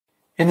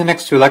In the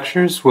next two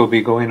lectures, we'll be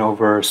going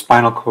over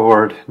spinal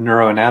cord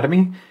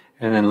neuroanatomy,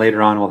 and then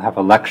later on we'll have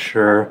a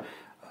lecture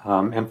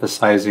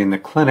emphasizing the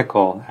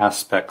clinical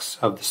aspects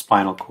of the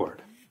spinal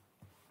cord.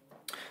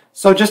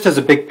 So just as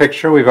a big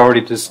picture, we've already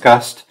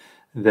discussed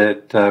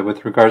that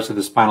with regards to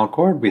the spinal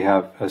cord, we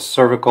have a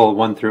cervical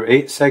 1 through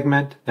 8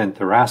 segment, then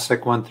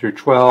thoracic 1 through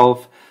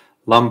 12,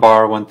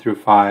 lumbar 1 through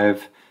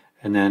 5,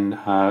 and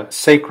then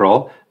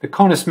sacral. The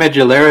conus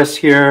medullaris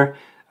here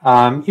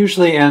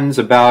usually ends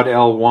about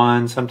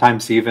L1,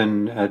 sometimes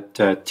even at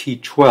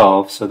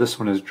T12, so this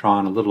one is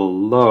drawn a little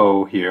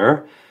low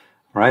here,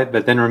 right?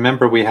 But then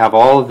remember we have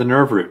all of the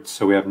nerve roots.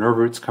 So we have nerve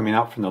roots coming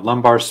out from the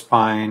lumbar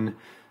spine.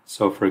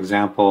 So for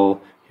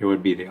example, here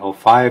would be the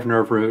L5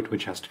 nerve root,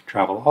 which has to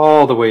travel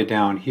all the way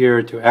down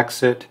here to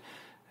exit,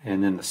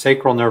 and then the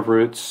sacral nerve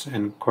roots,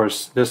 and of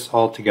course this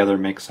all together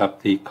makes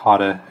up the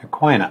cauda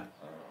equina.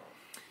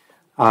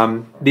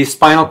 The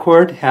spinal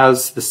cord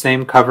has the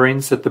same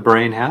coverings that the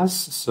brain has.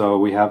 So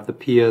we have the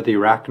pia, the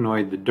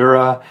arachnoid, the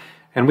dura,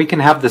 and we can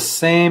have the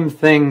same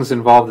things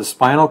involve the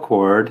spinal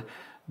cord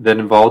that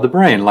involve the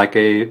brain, like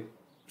a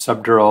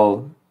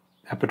subdural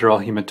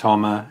epidural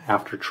hematoma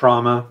after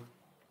trauma.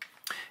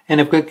 And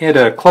if we get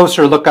a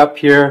closer look up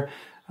here,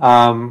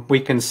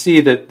 we can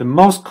see that the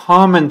most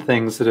common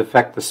things that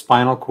affect the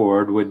spinal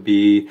cord would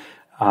be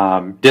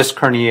disc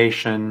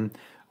herniation,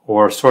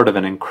 or sort of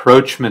an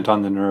encroachment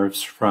on the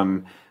nerves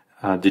from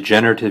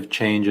degenerative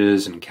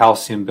changes and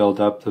calcium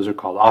buildup. Those are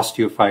called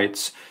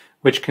osteophytes,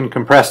 which can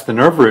compress the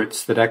nerve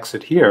roots that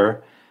exit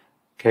here,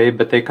 okay,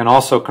 but they can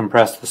also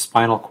compress the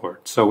spinal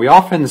cord. So we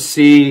often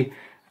see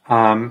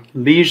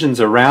lesions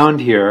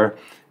around here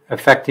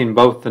affecting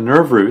both the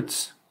nerve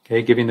roots,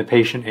 okay, giving the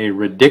patient a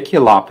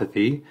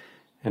radiculopathy.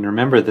 And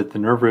remember that the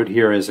nerve root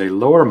here is a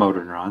lower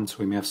motor neuron, so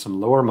we may have some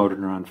lower motor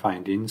neuron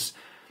findings.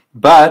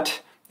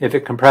 But if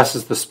it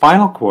compresses the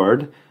spinal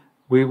cord,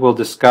 we will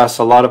discuss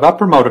a lot of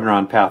upper motor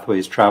neuron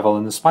pathways travel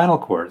in the spinal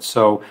cord.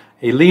 So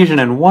a lesion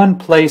in one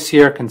place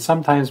here can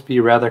sometimes be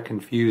rather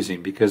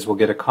confusing because we'll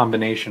get a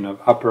combination of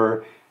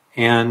upper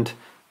and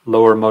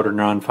lower motor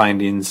neuron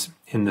findings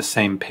in the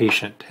same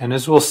patient. And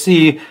as we'll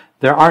see,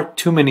 there aren't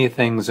too many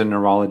things in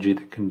neurology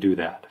that can do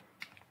that.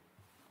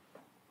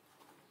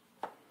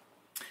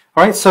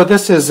 All right, so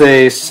this is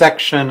a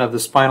section of the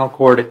spinal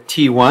cord at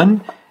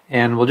T1.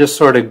 And we'll just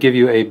sort of give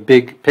you a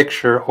big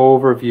picture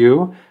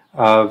overview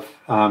of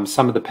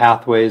some of the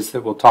pathways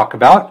that we'll talk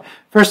about.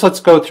 First,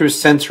 let's go through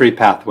sensory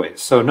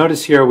pathways. So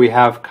notice here we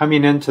have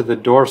coming into the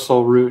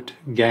dorsal root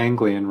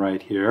ganglion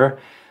right here,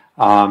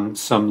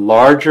 some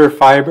larger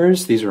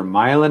fibers. These are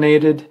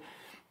myelinated,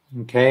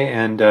 okay?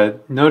 And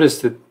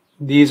notice that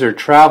these are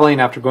traveling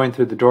after going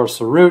through the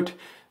dorsal root.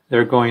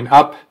 They're going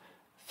up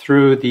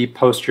through the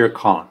posterior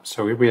column.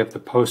 So we have the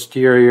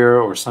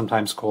posterior, or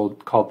sometimes called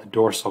the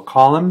dorsal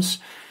columns.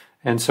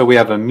 And so we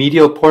have a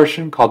medial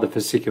portion called the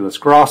fasciculus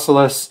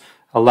gracilis,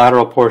 a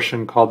lateral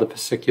portion called the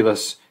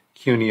fasciculus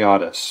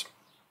cuneatus.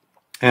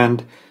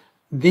 And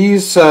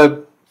these,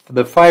 the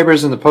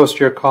fibers in the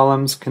posterior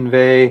columns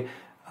convey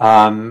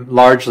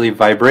largely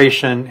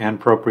vibration and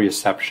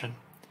proprioception.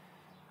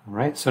 All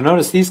right, so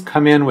notice these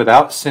come in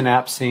without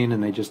synapsing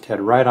and they just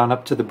head right on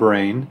up to the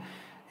brain.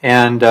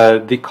 And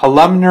the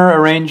columnar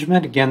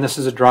arrangement, again, this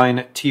is a drawing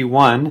at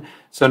T1.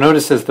 So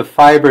notice as the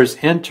fibers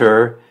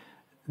enter,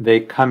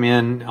 they come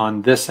in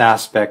on this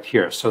aspect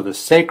here. So the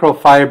sacral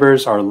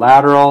fibers are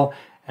lateral,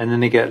 and then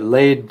they get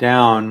laid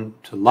down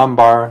to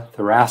lumbar,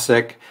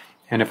 thoracic,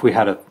 and if we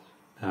had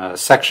a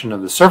section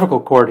of the cervical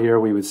cord here,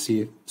 we would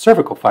see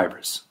cervical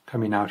fibers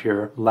coming out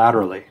here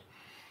laterally.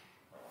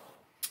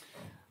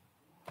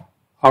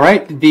 All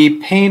right,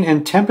 the pain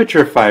and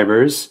temperature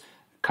fibers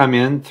come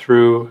in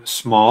through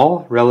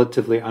small,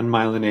 relatively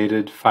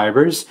unmyelinated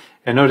fibers,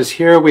 and notice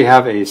here we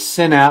have a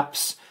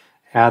synapse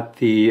at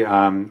the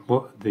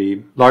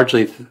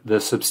largely the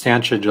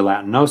substantia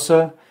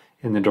gelatinosa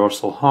in the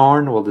dorsal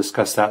horn. We'll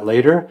discuss that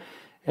later.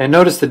 And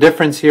notice the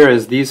difference here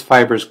is these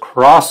fibers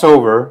cross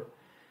over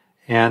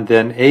and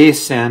then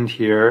ascend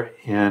here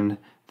in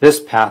this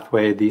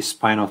pathway, the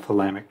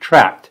spinothalamic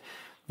tract.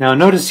 Now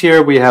notice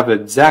here we have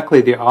exactly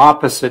the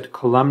opposite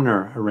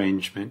columnar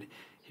arrangement.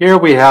 Here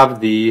we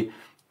have the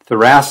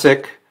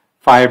thoracic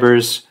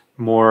fibers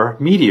more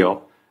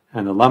medial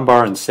and the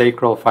lumbar and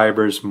sacral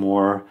fibers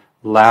more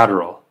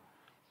lateral.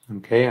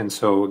 Okay, and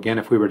so again,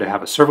 if we were to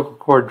have a cervical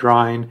cord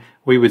drawing,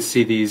 we would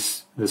see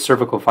the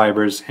cervical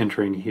fibers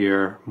entering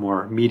here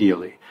more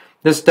medially.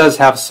 This does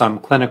have some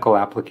clinical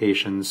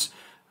applications,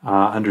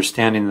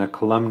 understanding the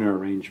columnar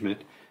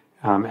arrangement,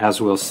 as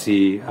we'll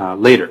see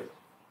later.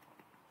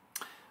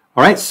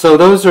 All right, so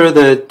those are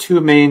the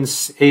two main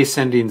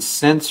ascending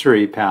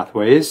sensory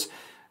pathways.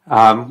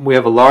 We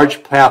have a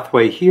large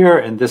pathway here,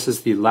 and this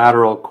is the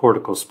lateral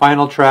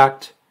corticospinal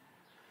tract.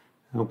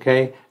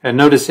 Okay, and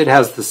notice it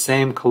has the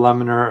same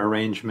columnar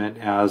arrangement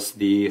as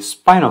the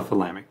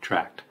spinothalamic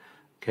tract,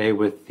 okay,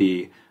 with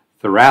the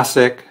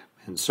thoracic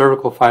and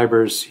cervical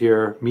fibers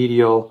here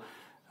medial,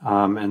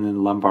 and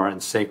then lumbar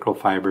and sacral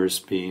fibers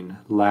being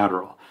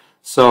lateral.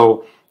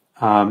 So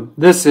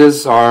this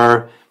is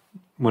our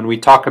when we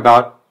talk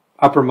about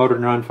upper motor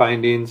neuron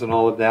findings and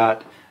all of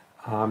that,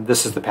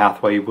 this is the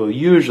pathway we'll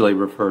usually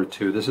refer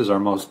to. This is our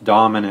most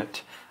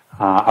dominant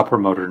upper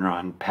motor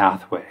neuron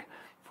pathway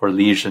for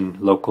lesion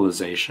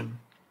localization.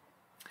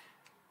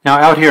 Now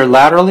out here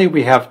laterally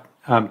we have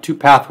two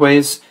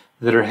pathways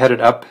that are headed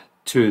up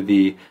to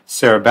the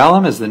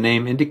cerebellum. As the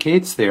name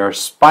indicates, they are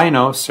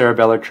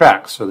spinocerebellar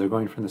tracts. So they're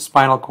going from the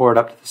spinal cord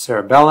up to the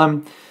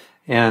cerebellum.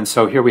 And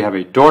so here we have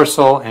a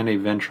dorsal and a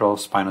ventral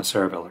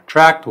spinocerebellar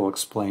tract. We'll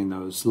explain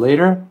those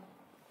later.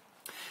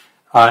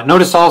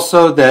 Notice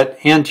also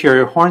that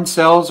anterior horn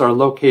cells are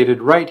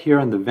located right here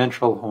in the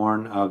ventral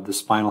horn of the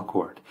spinal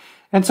cord.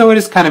 And so it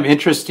is kind of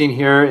interesting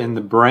here in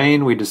the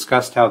brain. We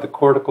discussed how the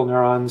cortical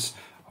neurons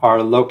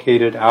are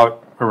located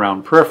out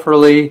around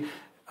peripherally.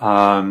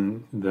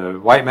 The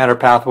white matter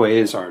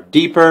pathways are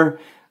deeper.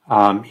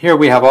 Here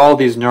we have all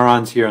these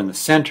neurons here in the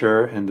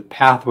center and the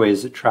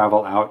pathways that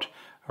travel out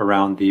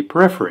around the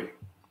periphery.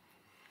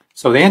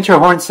 So the anterior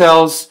horn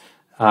cells,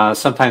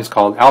 sometimes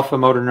called alpha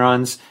motor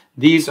neurons,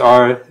 these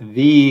are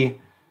the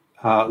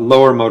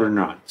lower motor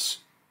neurons.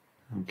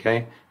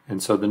 Okay,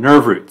 and so the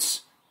nerve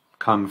roots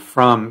come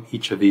from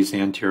each of these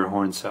anterior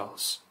horn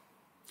cells.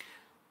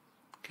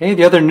 Okay,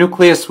 the other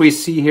nucleus we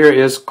see here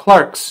is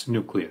Clark's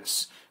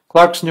nucleus.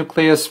 Clark's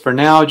nucleus, for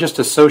now, just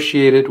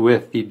associated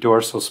with the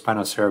dorsal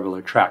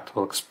spinocerebellar tract.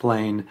 We'll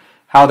explain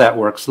how that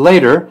works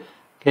later.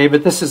 Okay,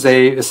 but this is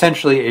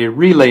essentially a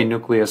relay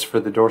nucleus for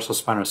the dorsal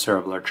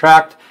spinocerebellar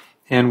tract,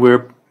 and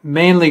we're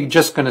mainly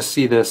just going to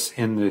see this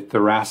in the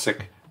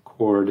thoracic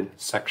cord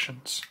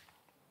sections.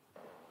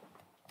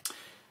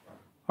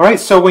 All right,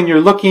 so when you're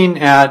looking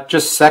at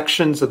just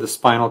sections of the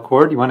spinal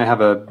cord, you want to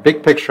have a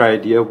big picture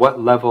idea, what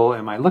level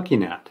am I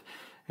looking at?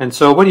 And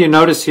so what do you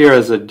notice here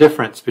as a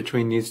difference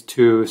between these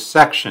two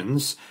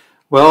sections?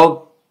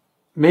 Well,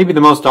 maybe the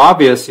most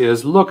obvious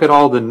is look at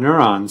all the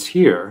neurons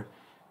here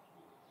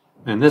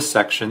in this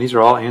section. These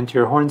are all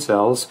anterior horn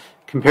cells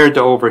compared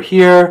to over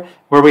here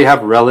where we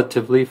have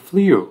relatively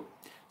few.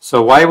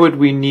 So why would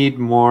we need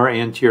more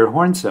anterior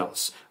horn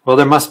cells? Well,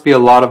 there must be a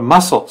lot of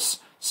muscles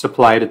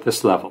supplied at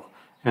this level.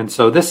 And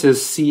so this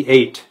is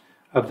C8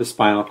 of the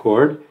spinal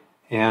cord,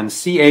 and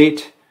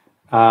C8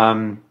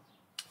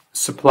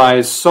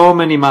 supplies so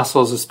many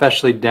muscles,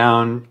 especially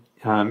down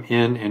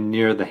in and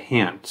near the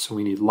hand. So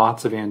we need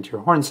lots of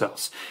anterior horn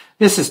cells.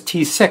 This is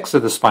T6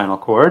 of the spinal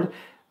cord.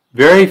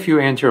 Very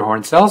few anterior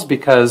horn cells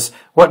because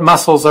what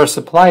muscles are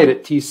supplied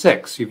at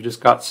T6? You've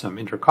just got some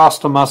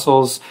intercostal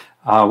muscles.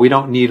 We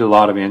don't need a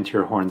lot of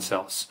anterior horn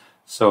cells.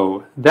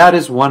 So that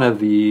is one of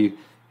the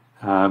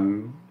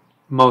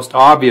most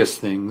obvious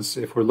things.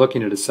 If we're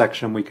looking at a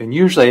section, we can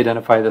usually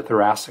identify the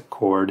thoracic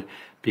cord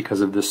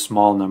because of this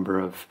small number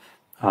of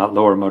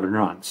lower motor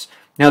neurons.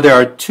 Now there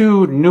are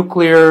two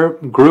nuclear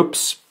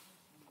groups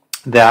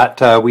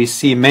that we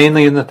see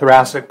mainly in the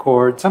thoracic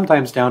cord,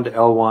 sometimes down to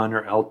L1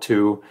 or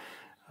L2.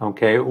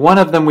 Okay, one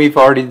of them we've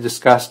already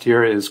discussed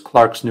here is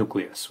Clark's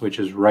nucleus, which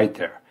is right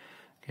there.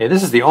 Okay,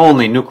 this is the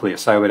only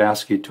nucleus I would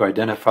ask you to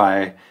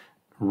identify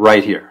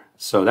right here.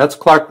 So that's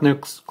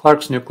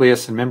Clark's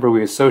nucleus, and remember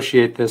we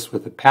associate this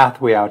with the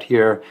pathway out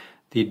here,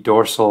 the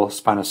dorsal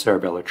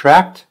spinocerebellar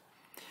tract.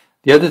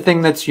 The other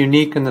thing that's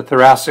unique in the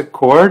thoracic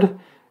cord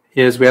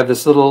is we have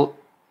this little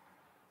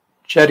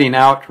jetting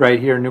out right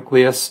here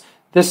nucleus.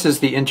 This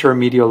is the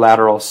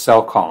intermediolateral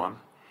cell column.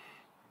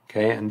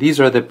 Okay, and these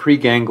are the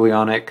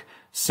preganglionic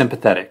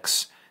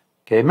sympathetics.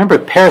 Okay, remember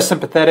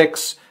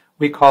parasympathetics,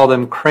 we call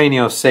them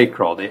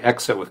craniosacral. They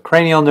exit with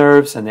cranial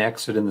nerves and they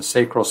exit in the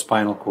sacral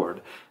spinal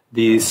cord.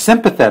 The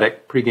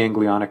sympathetic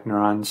preganglionic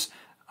neurons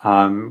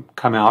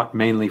come out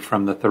mainly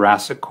from the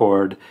thoracic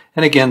cord,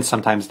 and again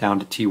sometimes down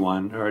to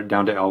T1 or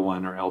down to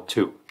L1 or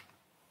L2.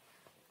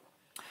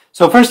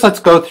 So first let's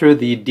go through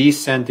the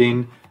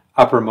descending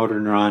upper motor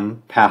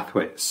neuron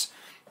pathways.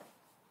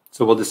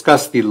 So we'll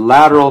discuss the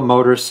lateral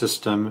motor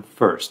system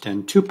first,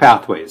 and two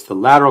pathways, the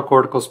lateral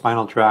cortical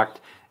spinal tract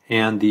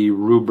and the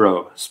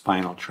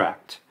rubrospinal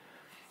tract.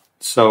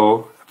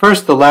 So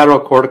first, the lateral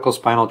cortical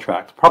spinal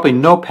tract. Probably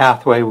no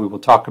pathway we will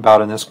talk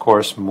about in this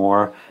course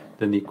more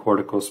than the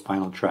cortical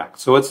spinal tract.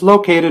 So it's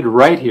located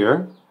right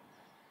here.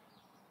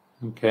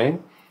 Okay,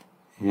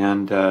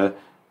 and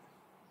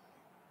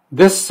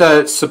this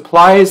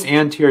supplies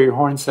anterior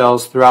horn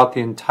cells throughout the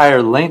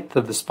entire length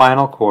of the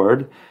spinal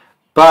cord,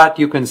 but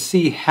you can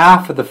see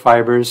half of the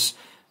fibers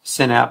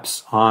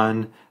synapse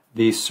on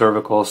the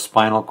cervical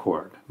spinal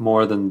cord,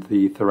 more than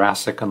the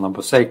thoracic and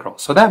lumbosacral.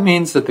 So that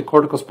means that the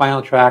cortical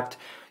spinal tract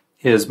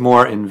is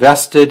more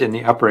invested in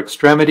the upper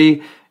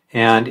extremity,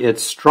 and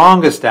its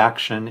strongest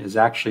action is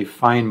actually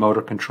fine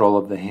motor control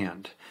of the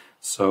hand.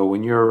 So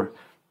when you're,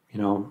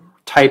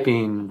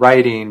 typing,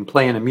 writing,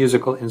 playing a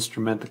musical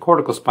instrument, the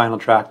cortical spinal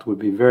tract would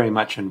be very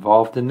much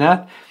involved in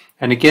that.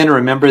 And again,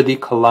 remember the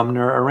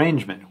columnar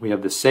arrangement. We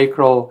have the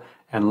sacral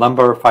and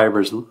lumbar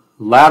fibers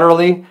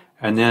laterally,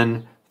 and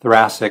then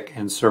thoracic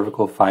and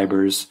cervical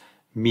fibers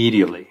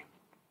medially.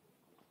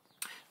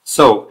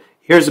 So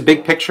here's a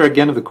big picture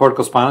again of the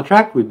cortical spinal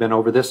tract. We've been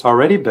over this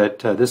already, but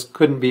this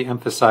couldn't be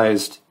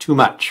emphasized too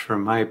much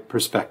from my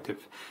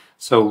perspective.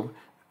 So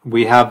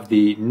we have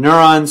the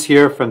neurons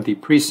here from the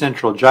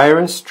precentral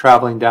gyrus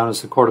traveling down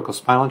as the cortical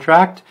spinal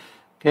tract.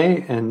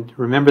 Okay, and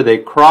remember they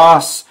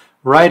cross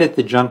right at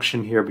the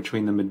junction here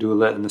between the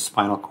medulla and the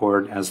spinal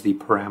cord as the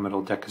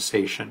pyramidal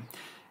decussation.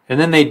 And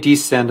then they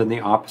descend on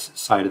the opposite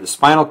side of the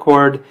spinal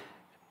cord.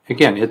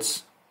 Again,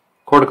 it's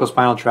cortical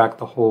spinal tract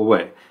the whole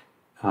way.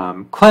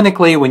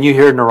 Clinically, when you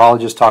hear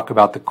neurologists talk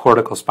about the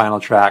cortical spinal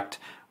tract,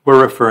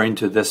 we're referring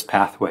to this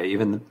pathway.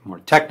 Even more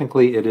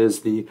technically, it is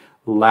the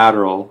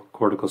lateral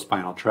cortical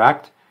spinal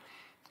tract.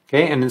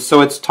 Okay, and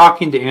so it's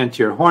talking to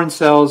anterior horn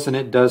cells, and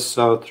it does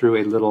so through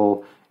a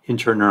little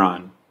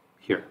interneuron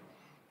here.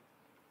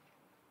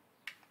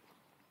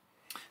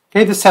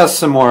 Okay, this has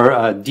some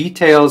more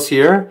details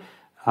here.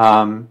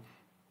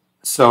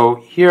 So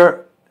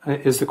here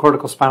is the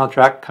cortical spinal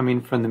tract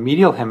coming from the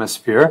medial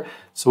hemisphere.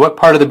 So what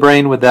part of the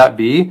brain would that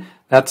be?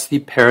 That's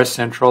the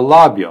paracentral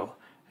lobule.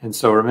 And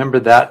so remember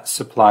that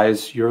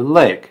supplies your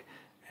leg.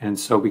 And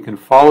so we can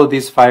follow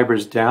these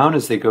fibers down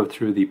as they go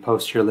through the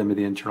posterior limb of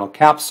the internal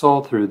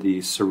capsule, through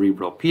the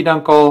cerebral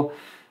peduncle,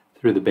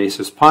 through the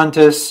basis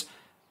pontis.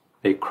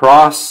 They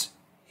cross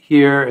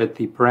here at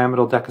the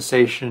pyramidal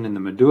decussation in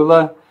the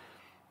medulla.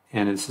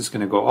 And this is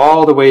going to go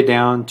all the way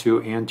down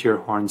to anterior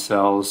horn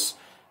cells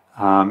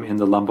in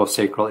the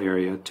lumbosacral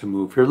area to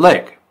move your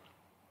leg.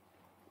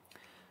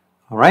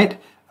 All right.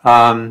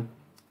 For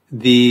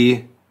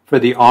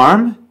the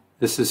arm,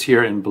 this is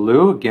here in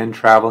blue, again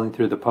traveling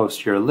through the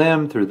posterior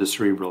limb, through the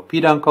cerebral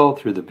peduncle,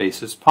 through the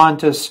basis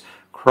pontis,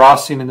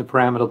 crossing in the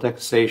pyramidal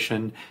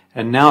decussation,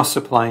 and now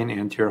supplying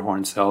anterior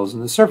horn cells in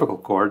the cervical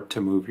cord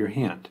to move your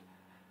hand.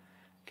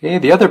 Okay,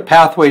 the other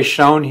pathway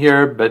shown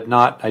here but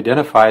not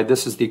identified,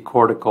 this is the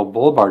cortical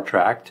bulbar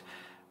tract,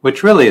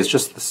 which really is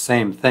just the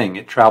same thing.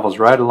 It travels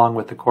right along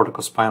with the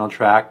cortical spinal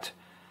tract.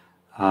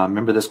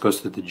 Remember, this goes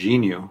through the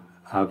genu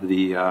of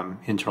the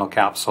internal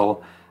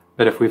capsule.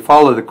 But if we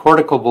follow the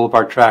cortical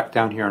bulbar tract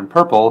down here in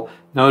purple,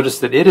 notice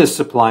that it is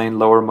supplying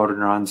lower motor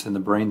neurons in the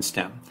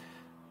brainstem.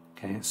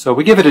 Okay, so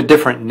we give it a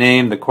different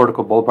name, the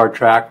cortical bulbar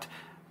tract,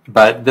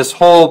 but this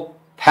whole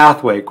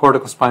pathway,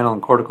 cortical spinal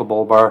and cortical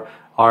bulbar,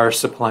 are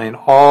supplying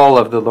all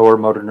of the lower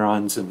motor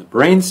neurons in the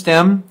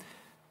brainstem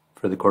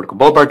for the cortical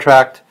bulbar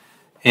tract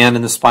and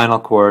in the spinal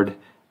cord,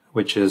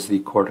 which is the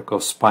cortical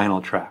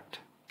spinal tract.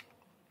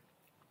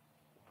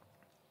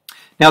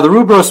 Now, the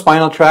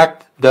rubrospinal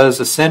tract does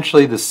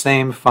essentially the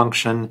same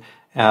function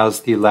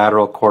as the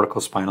lateral cortical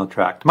spinal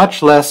tract.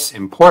 Much less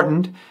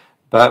important,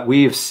 but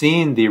we've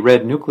seen the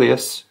red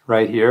nucleus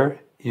right here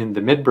in the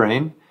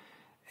midbrain,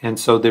 and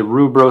so the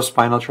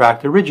rubrospinal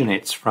tract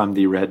originates from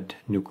the red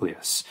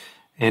nucleus.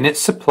 And it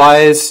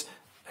supplies,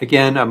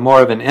 again,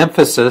 more of an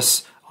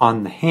emphasis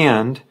on the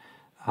hand,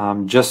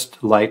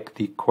 just like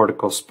the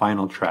cortical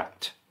spinal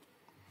tract.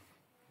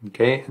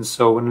 Okay, and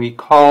so when we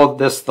call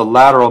this the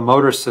lateral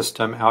motor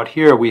system, out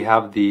here we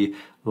have the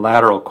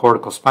lateral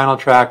cortical spinal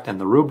tract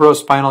and the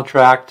rubrospinal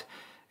tract,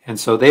 and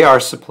so they are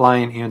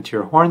supplying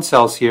anterior horn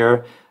cells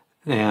here,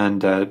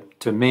 and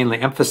to mainly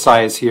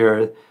emphasize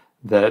here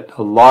that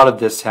a lot of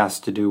this has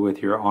to do with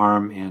your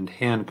arm and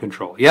hand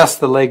control. Yes,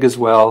 the leg as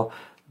well,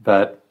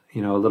 but a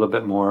little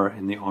bit more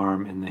in the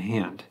arm and the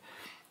hand.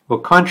 We'll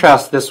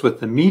contrast this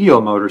with the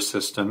medial motor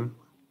system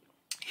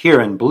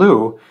here in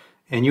blue,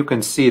 and you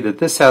can see that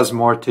this has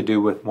more to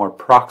do with more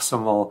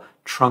proximal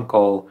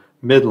truncal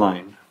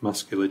midline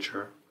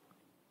musculature.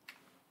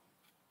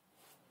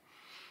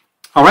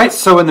 All right,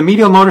 so in the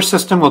medial motor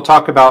system, we'll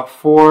talk about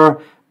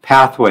 4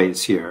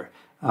 pathways here.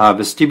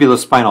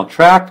 Vestibulospinal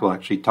tract, we'll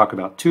actually talk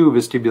about 2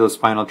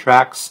 vestibulospinal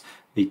tracts,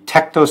 the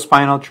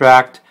tectospinal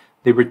tract,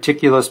 the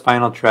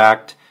reticulospinal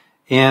tract,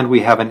 and we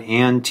have an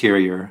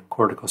anterior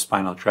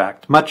corticospinal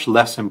tract, much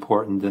less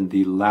important than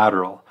the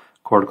lateral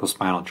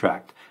corticospinal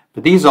tract.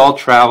 But these all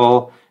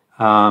travel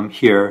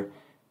here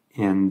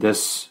in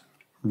this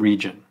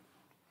region.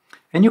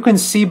 And you can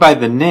see by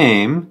the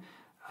name,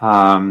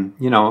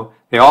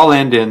 they all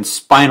end in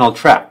spinal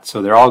tract.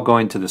 So they're all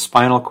going to the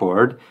spinal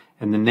cord,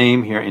 and the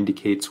name here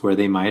indicates where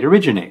they might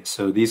originate.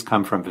 So these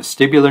come from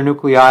vestibular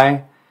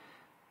nuclei.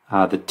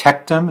 The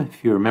tectum,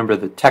 if you remember,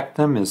 the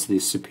tectum is the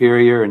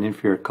superior and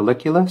inferior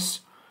colliculus.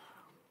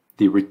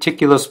 The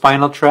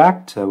reticulospinal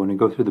tract, when we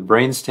go through the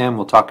brainstem,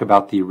 we'll talk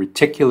about the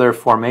reticular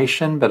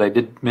formation, but I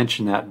did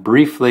mention that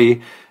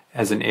briefly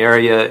as an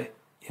area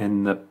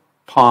in the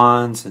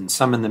pons and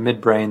some in the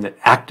midbrain that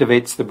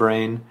activates the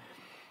brain.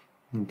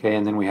 Okay,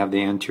 and then we have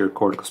the anterior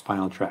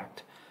corticospinal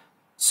tract.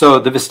 So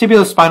the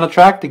vestibulospinal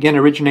tract, again,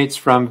 originates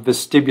from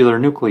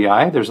vestibular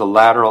nuclei. There's a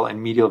lateral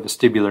and medial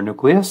vestibular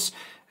nucleus,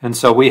 and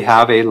so we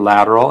have a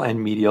lateral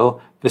and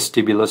medial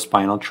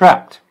vestibulospinal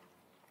tract.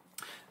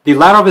 The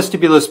lateral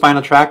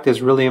vestibulospinal tract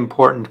is really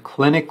important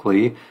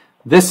clinically.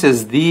 This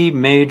is the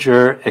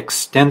major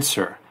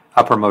extensor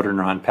upper motor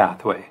neuron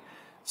pathway.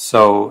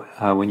 So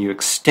when you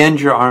extend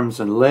your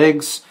arms and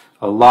legs,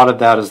 a lot of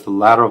that is the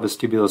lateral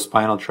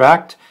vestibulospinal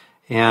tract.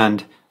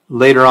 And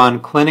later on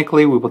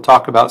clinically, we will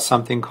talk about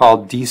something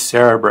called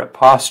decerebrate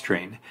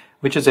posturing,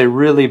 which is a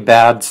really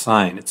bad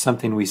sign. It's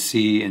something we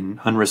see in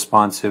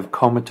unresponsive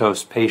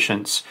comatose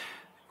patients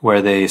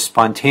where they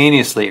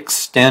spontaneously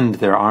extend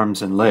their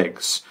arms and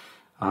legs.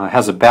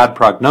 Has a bad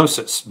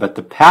prognosis, but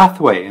the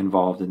pathway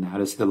involved in that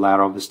is the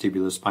lateral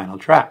vestibulospinal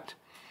tract.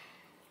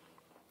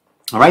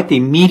 All right, the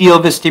medial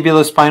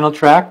vestibulospinal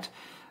tract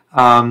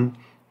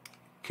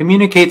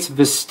communicates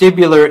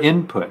vestibular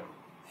input,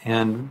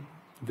 and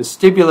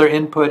vestibular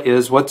input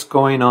is what's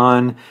going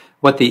on,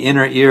 what the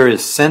inner ear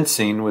is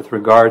sensing with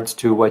regards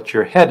to what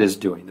your head is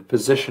doing, the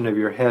position of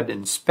your head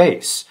in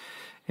space.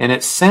 And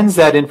it sends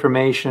that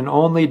information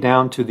only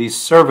down to the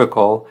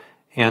cervical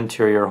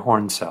anterior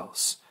horn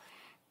cells.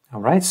 All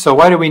right, so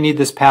why do we need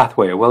this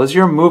pathway? Well, as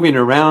you're moving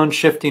around,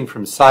 shifting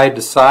from side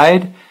to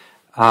side,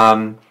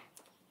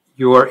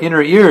 your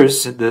inner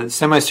ears, the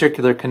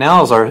semicircular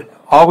canals, are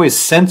always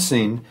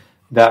sensing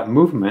that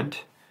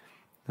movement.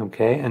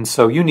 Okay, and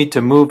so you need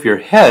to move your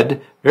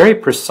head very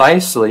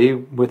precisely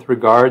with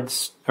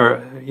regards,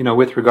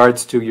 with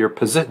regards to your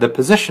the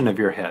position of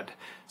your head.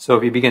 So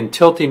if you begin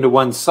tilting to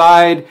one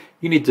side,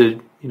 you need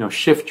to,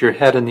 shift your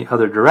head in the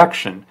other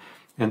direction.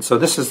 And so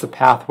this is the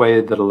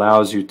pathway that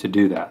allows you to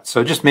do that.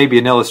 So just maybe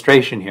an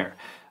illustration here.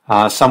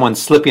 Someone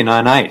slipping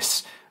on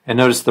ice. And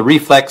notice the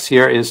reflex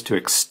here is to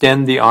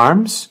extend the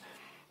arms.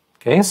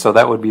 Okay, so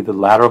that would be the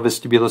lateral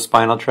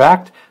vestibulospinal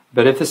tract.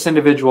 But if this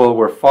individual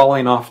were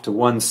falling off to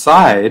one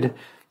side,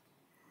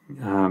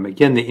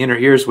 again, the inner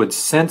ears would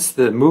sense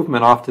the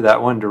movement off to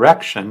that one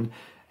direction,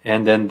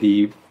 and then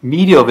the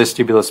medial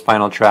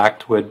vestibulospinal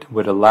tract would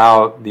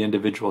allow the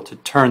individual to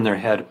turn their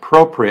head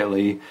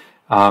appropriately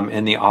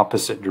in the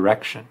opposite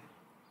direction.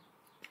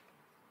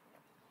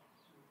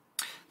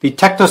 The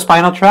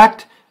tectospinal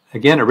tract,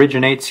 again,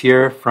 originates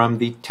here from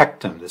the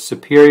tectum, the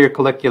superior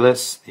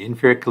colliculus, the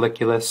inferior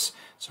colliculus.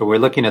 So we're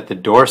looking at the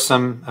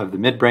dorsum of the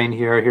midbrain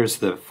here. Here's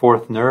the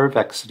fourth nerve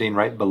exiting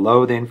right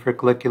below the inferior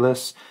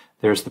colliculus.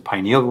 There's the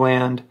pineal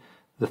gland,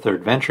 the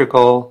third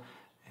ventricle,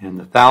 and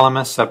the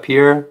thalamus up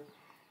here.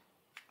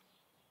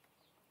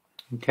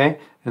 Okay,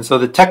 and so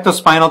the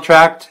tectospinal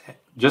tract,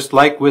 just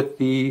like with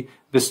the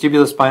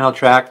vestibulospinal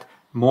tract,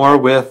 more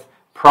with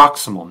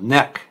proximal,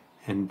 neck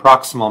and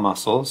proximal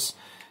muscles.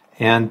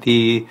 And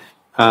the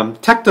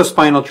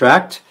tectospinal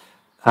tract,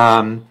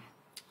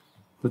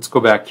 let's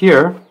go back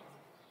here.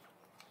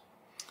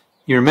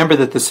 You remember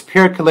that the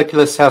superior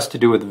colliculus has to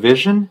do with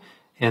vision,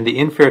 and the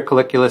inferior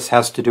colliculus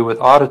has to do with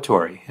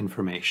auditory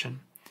information.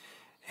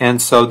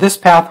 And so this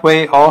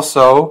pathway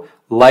also,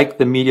 like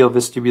the medial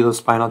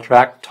vestibulospinal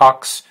tract,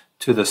 talks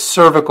to the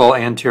cervical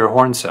anterior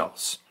horn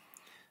cells.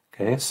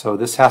 Okay, so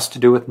this has to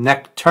do with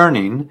neck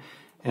turning.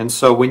 And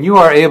so when you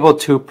are able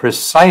to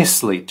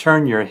precisely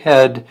turn your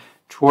head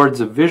towards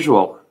a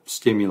visual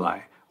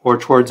stimuli or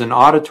towards an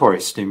auditory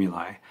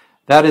stimuli,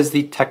 that is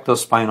the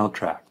tectospinal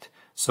tract.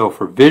 So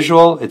for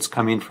visual, it's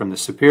coming from the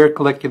superior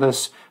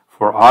colliculus.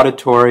 For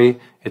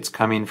auditory, it's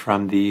coming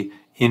from the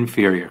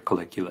inferior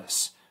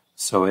colliculus.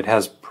 So it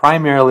has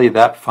primarily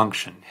that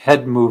function,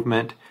 head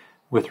movement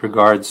with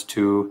regards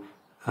to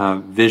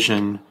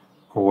vision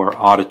or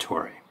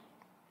auditory.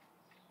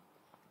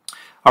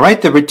 All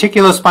right, the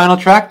reticulospinal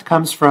tract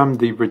comes from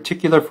the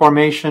reticular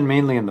formation,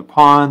 mainly in the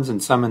pons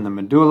and some in the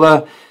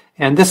medulla.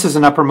 And this is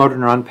an upper motor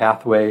neuron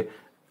pathway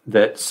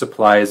that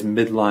supplies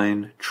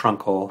midline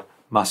truncal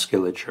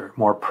musculature,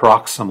 more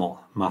proximal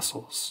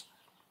muscles.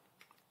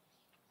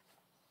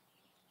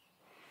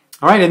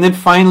 All right, and then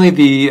finally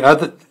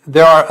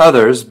there are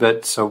others,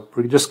 but so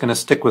we're just going to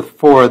stick with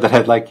 4 that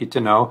I'd like you to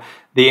know.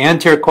 The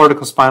anterior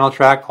cortical spinal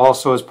tract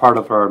also is part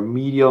of our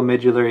medial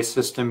medullary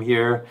system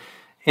here.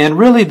 And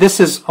really this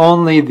is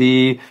only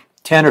the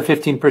 10 or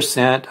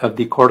 15% of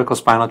the cortical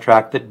spinal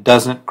tract that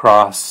doesn't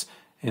cross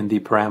in the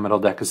pyramidal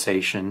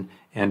decussation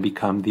and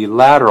become the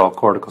lateral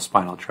cortical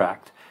spinal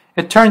tract.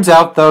 It turns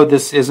out, though,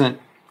 this isn't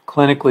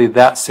clinically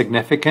that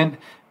significant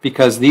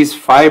because these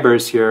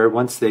fibers here,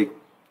 once they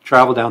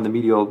travel down the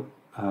medial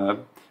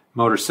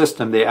motor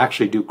system, they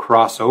actually do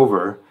cross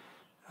over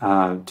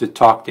to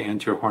talk to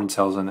anterior horn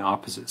cells on the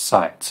opposite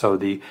side. So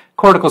the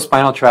cortical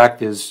spinal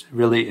tract is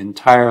really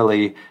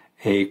entirely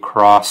a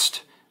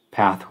crossed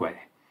pathway.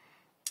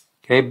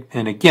 Okay,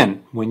 and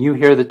again, when you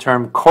hear the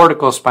term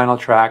cortical spinal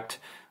tract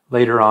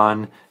later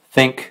on,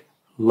 think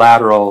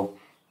lateral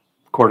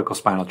cortical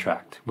spinal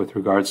tract with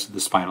regards to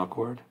the spinal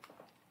cord.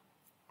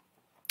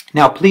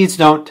 Now, please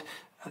don't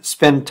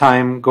spend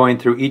time going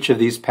through each of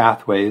these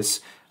pathways.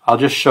 I'll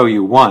just show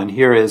you one.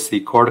 Here is the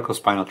cortical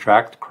spinal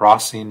tract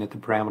crossing at the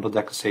pyramidal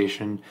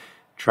decussation,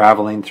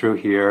 traveling through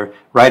here.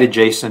 Right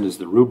adjacent is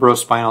the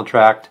rubrospinal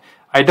tract.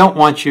 I don't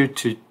want you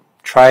to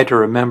try to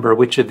remember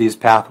which of these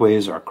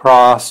pathways are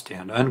crossed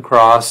and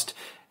uncrossed,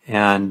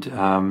 and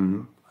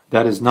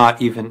that is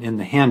not even in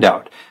the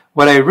handout.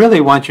 What I really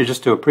want you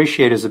just to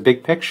appreciate as a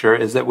big picture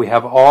is that we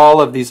have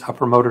all of these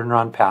upper motor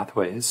neuron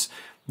pathways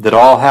that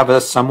all have a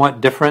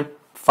somewhat different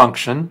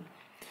function.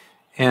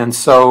 And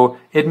so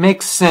it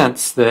makes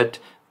sense that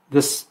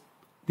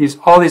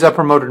all these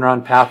upper motor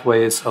neuron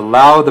pathways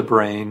allow the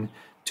brain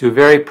to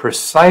very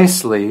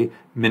precisely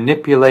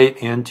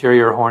manipulate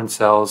anterior horn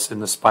cells in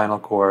the spinal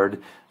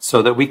cord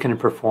so that we can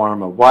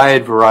perform a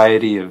wide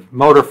variety of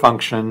motor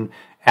function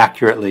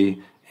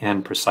accurately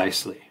and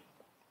precisely.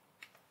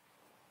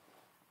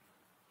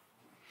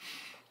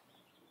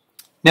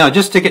 Now,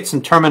 just to get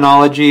some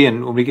terminology,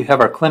 and when we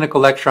have our clinical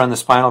lecture on the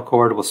spinal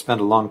cord, we'll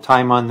spend a long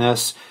time on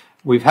this.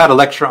 We've had a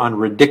lecture on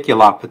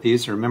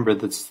radiculopathies. Remember,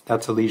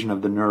 that's a lesion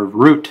of the nerve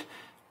root.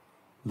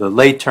 The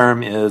lay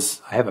term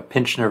is, I have a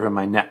pinched nerve in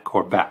my neck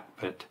or back,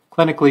 but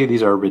clinically,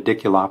 these are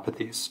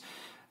radiculopathies.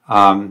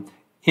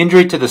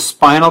 Injury to the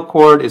spinal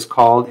cord is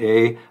called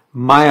a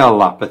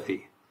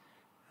myelopathy.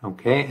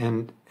 Okay,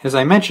 and as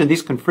I mentioned,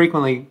 these can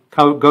frequently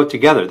go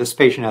together. This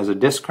patient has a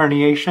disc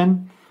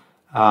herniation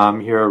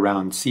here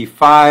around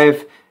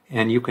C5,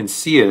 and you can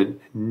see a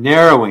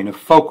narrowing, a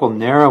focal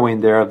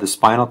narrowing there of the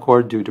spinal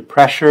cord due to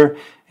pressure,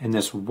 and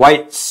this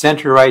white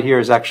center right here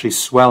is actually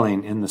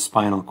swelling in the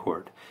spinal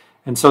cord.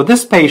 And so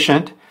this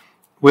patient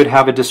would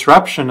have a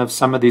disruption of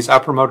some of these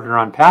upper motor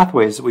neuron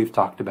pathways that we've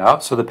talked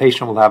about. So the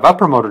patient will have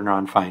upper motor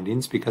neuron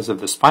findings because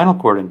of the spinal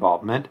cord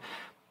involvement,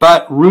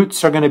 but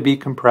roots are going to be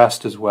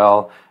compressed as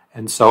well.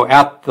 And so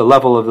at the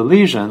level of the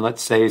lesion,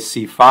 let's say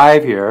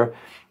C5 here,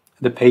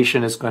 the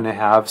patient is going to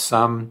have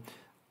some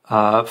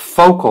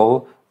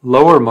focal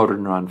lower motor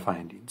neuron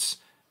findings.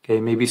 Okay,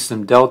 maybe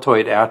some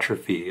deltoid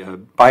atrophy,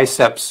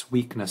 biceps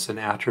weakness and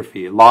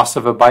atrophy, loss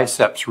of a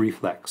biceps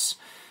reflex.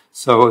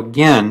 So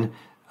again,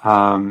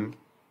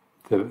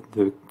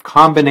 the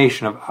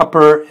combination of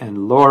upper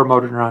and lower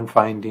motor neuron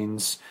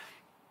findings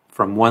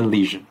from one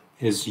lesion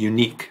is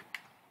unique.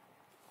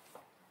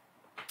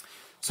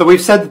 So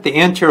we've said that the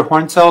anterior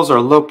horn cells are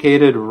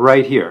located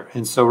right here.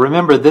 And so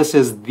remember, this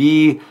is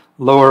the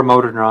lower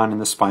motor neuron in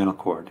the spinal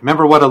cord.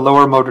 Remember what a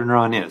lower motor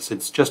neuron is.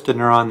 It's just a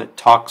neuron that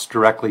talks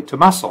directly to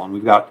muscle. And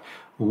we've got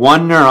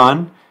one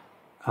neuron,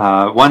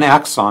 one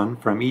axon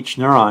from each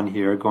neuron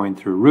here going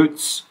through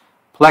roots,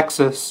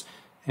 plexus,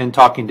 and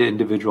talking to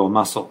individual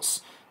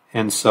muscles.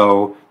 And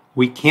so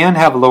we can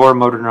have lower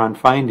motor neuron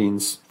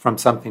findings from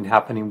something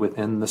happening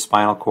within the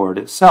spinal cord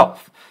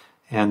itself.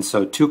 And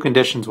so two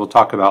conditions we'll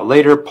talk about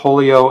later,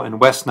 polio and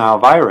West Nile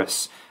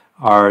virus,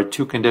 are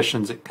two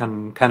conditions that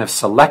can kind of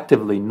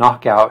selectively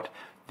knock out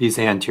these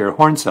anterior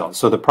horn cells.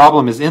 So the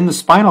problem is in the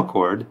spinal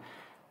cord,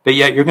 but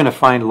yet you're going to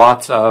find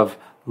lots of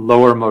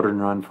lower motor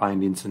neuron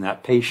findings in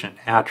that patient.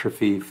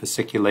 Atrophy,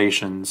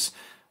 fasciculations,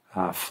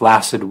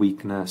 flaccid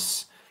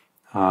weakness,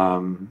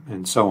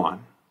 and so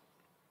on.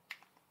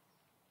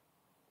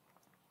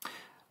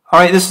 All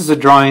right, this is a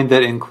drawing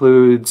that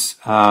includes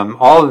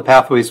all of the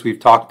pathways we've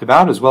talked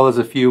about, as well as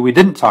a few we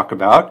didn't talk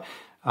about.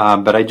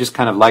 But I just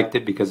kind of liked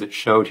it because it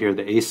showed here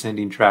the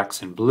ascending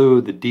tracts in blue,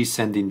 the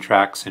descending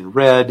tracts in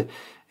red.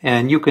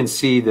 And you can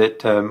see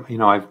that,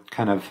 I've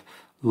kind of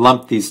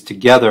lumped these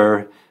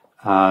together.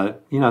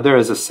 There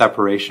is a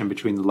separation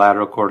between the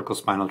lateral cortical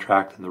spinal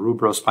tract and the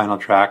rubrospinal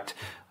tract.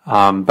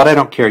 But I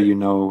don't care,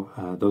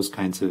 those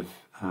kinds of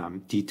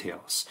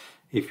details.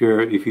 If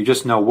you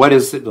just know what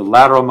is the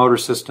lateral motor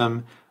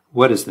system,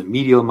 what is the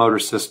medial motor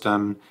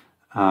system,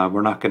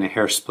 we're not going to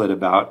hair split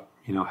about,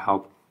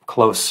 how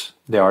close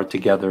they are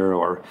together,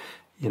 or,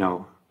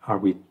 are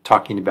we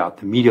talking about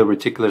the medial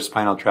reticular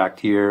spinal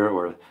tract here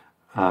or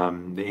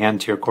the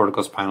anterior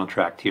cortical spinal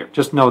tract here.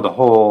 Just know the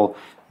whole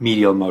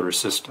medial motor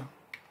system.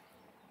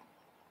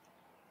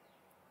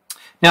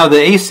 Now,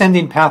 the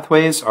ascending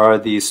pathways are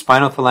the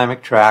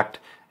spinothalamic tract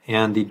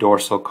and the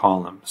dorsal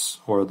columns,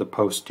 or the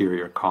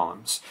posterior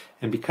columns.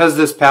 And because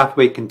this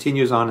pathway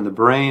continues on in the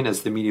brain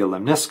as the medial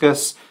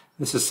lemniscus,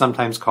 this is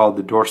sometimes called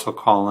the dorsal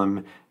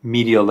column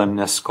medial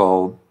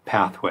lemniscal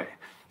pathway.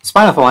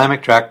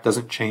 Spinothalamic tract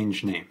doesn't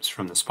change names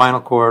from the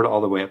spinal cord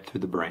all the way up through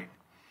the brain.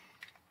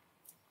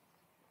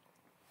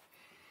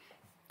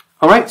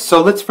 All right,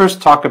 so let's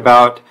first talk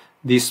about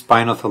the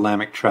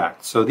spinothalamic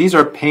tract. So these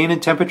are pain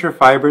and temperature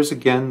fibers,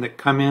 again, that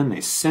come in, they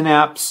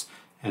synapse,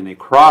 and they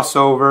cross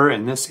over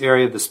in this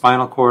area of the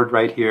spinal cord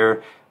right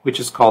here, which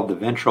is called the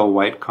ventral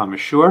white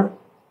commissure.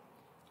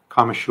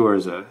 Commissure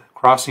is a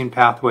crossing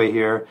pathway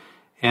here,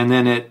 and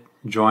then it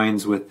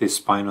joins with the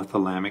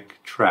spinothalamic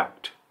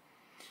tract.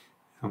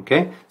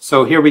 Okay,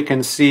 so here we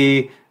can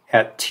see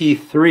at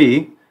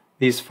T3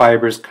 these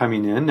fibers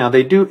coming in. Now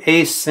they do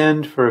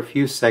ascend for a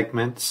few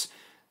segments,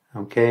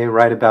 okay,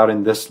 right about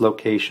in this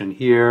location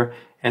here.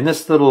 And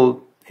this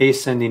little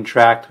ascending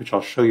tract, which I'll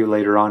show you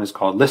later on, is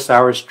called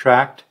Lissauer's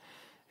tract.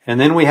 And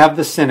then we have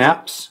the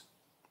synapse,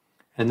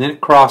 and then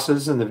it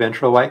crosses in the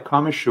ventral white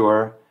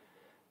commissure,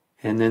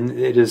 and then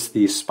it is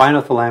the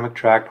spinothalamic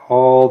tract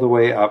all the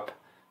way up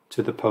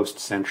to the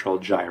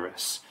postcentral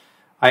gyrus.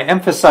 I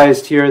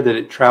emphasized here that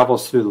it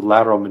travels through the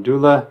lateral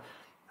medulla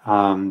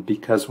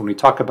because when we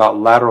talk about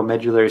lateral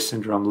medullary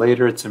syndrome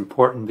later, it's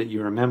important that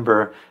you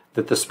remember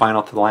that the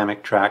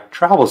spinothalamic tract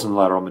travels in the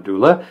lateral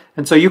medulla.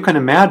 And so you can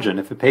imagine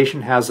if a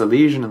patient has a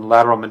lesion in the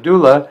lateral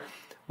medulla,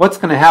 what's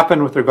going to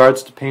happen with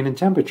regards to pain and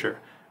temperature?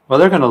 Well,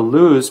 they're going to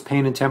lose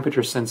pain and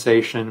temperature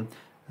sensation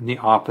in the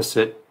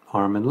opposite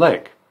arm and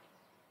leg.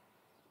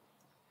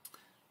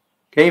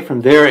 Okay,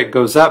 from there it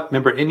goes up.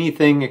 Remember,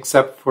 anything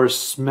except for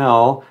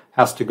smell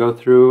has to go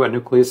through a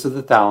nucleus of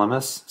the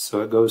thalamus.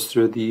 So it goes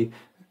through the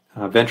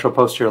ventral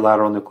posterior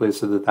lateral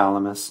nucleus of the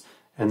thalamus,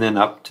 and then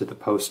up to the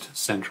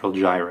post-central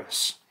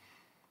gyrus.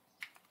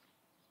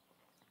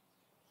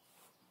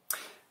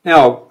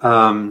 Now,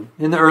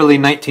 in the early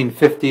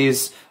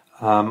 1950s,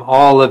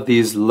 all of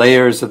these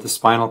layers of the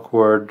spinal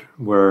cord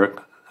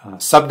were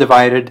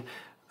subdivided,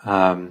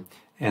 and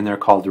they're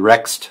called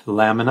rexed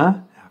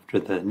lamina, after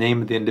the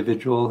name of the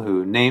individual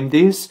who named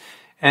these.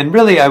 And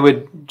really, I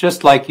would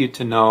just like you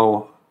to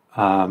know,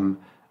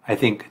 I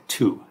think,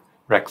 two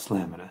rexed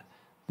lamina.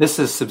 This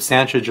is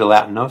substantia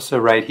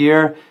gelatinosa right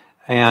here,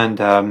 and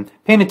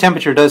pain and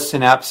temperature does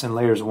synapse in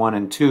layers 1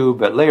 and 2,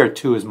 but layer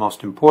 2 is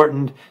most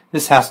important.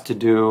 This has to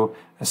do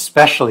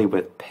especially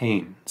with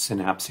pain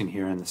synapsing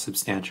here in the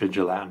substantia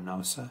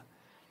gelatinosa.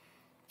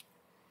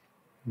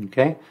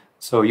 Okay,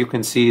 so you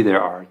can see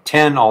there are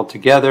 10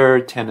 altogether.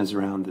 10 is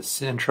around the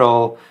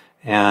central,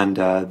 and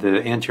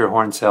the anterior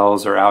horn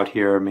cells are out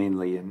here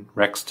mainly in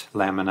rexed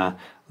lamina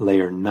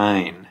layer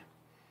 9.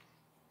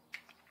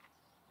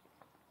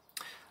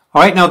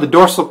 All right, now the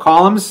dorsal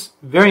columns,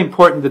 very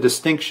important the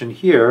distinction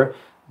here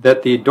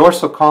that the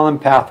dorsal column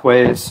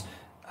pathways,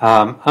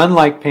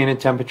 unlike pain and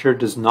temperature,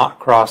 does not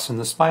cross in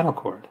the spinal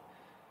cord.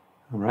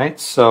 All right,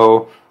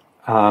 so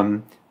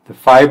the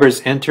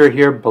fibers enter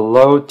here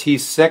below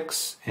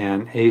T6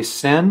 and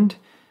ascend,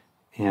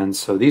 and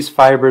so these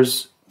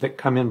fibers that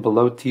come in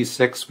below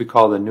T6 we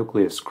call the the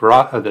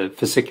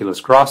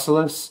fasciculus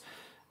gracilis.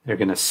 They're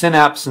going to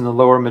synapse in the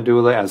lower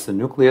medulla as the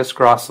nucleus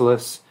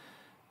gracilis.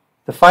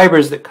 The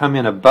fibers that come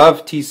in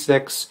above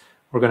T6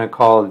 we're going to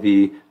call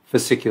the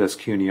fasciculus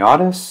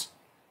cuneatus.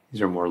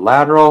 These are more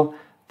lateral.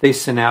 They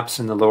synapse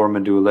in the lower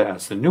medulla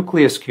as the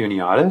nucleus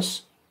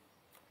cuneatus.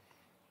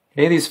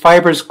 Okay, these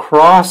fibers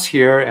cross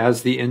here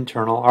as the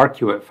internal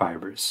arcuate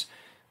fibers.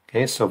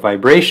 Okay, so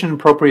vibration and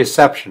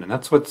proprioception, and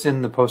that's what's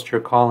in the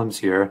posterior columns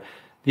here.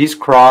 These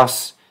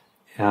cross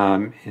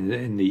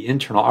in the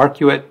internal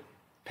arcuate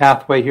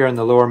pathway here in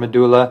the lower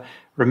medulla.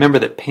 Remember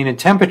that pain and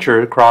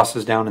temperature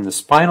crosses down in the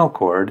spinal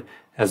cord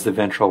as the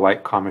ventral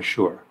white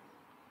commissure.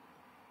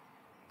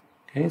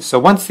 Okay, so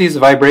once these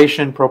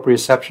vibration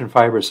proprioception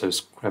fibers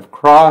have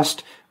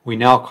crossed, we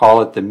now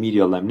call it the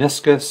medial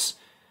lemniscus,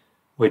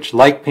 which,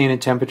 like pain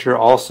and temperature,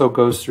 also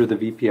goes through the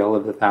VPL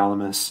of the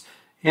thalamus,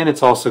 and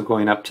it's also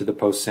going up to the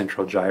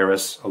post-central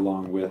gyrus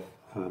along with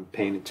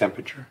pain and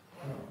temperature.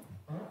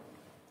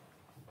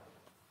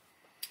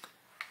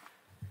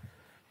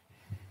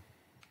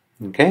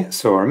 Okay,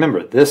 so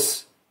remember,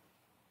 this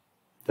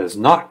does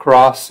not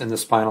cross in the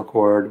spinal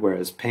cord,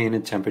 whereas pain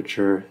and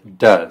temperature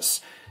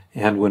does.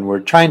 And when we're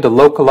trying to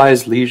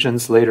localize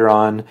lesions later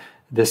on,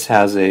 this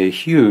has a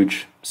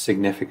huge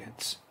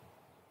significance.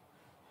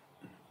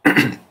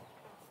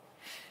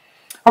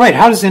 All right,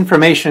 how does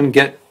information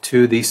get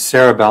to the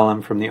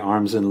cerebellum from the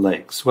arms and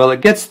legs? Well,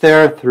 it gets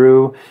there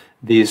through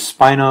these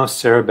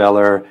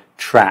spinocerebellar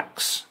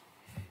tracts.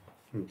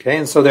 Okay,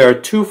 and so there are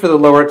two for the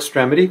lower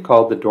extremity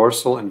called the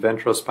dorsal and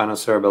ventral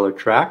spinocerebellar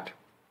tract,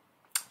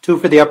 two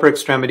for the upper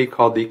extremity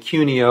called the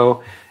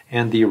cuneo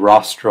and the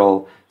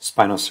rostral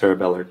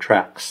spinocerebellar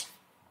tracts.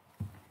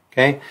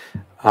 Okay,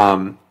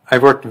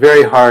 I've worked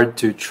very hard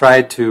to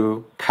try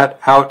to cut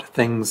out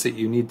things that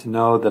you need to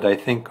know that I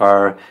think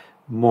are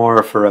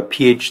more for a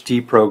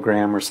PhD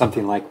program or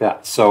something like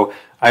that. So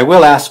I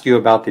will ask you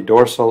about the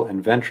dorsal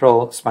and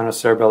ventral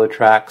spinocerebellar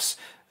tracts.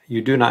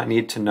 You do not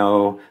need to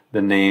know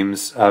the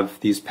names of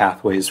these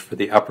pathways for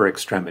the upper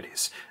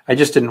extremities. I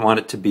just didn't want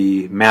it to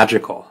be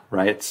magical,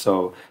 right?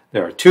 So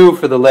there are two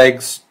for the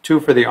legs, two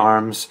for the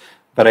arms,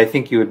 but I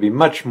think you would be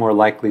much more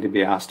likely to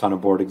be asked on a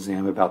board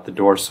exam about the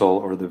dorsal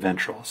or the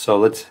ventral. So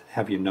let's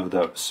have you know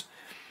those.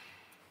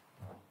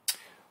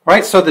 All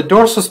right, so the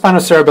dorsal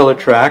spinocerebellar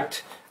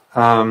tract,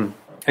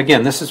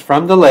 again, this is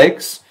from the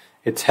legs.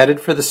 It's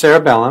headed for the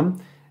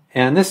cerebellum,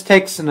 and this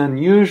takes an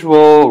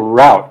unusual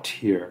route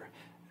here.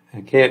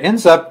 Okay, it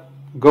ends up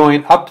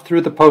going up through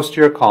the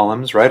posterior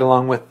columns, right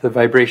along with the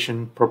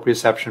vibration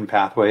proprioception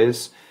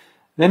pathways.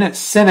 Then it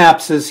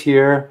synapses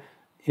here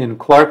in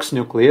Clark's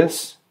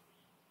nucleus.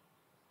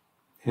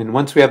 And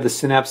once we have the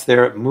synapse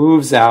there, it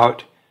moves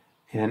out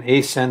and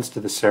ascends to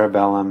the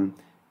cerebellum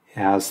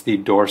as the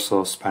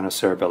dorsal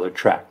spinocerebellar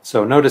tract.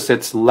 So notice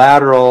it's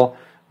lateral,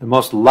 the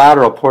most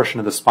lateral portion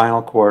of the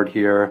spinal cord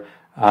here,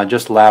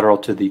 just lateral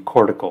to the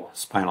cortical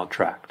spinal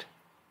tract.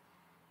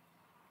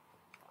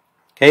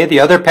 Okay, the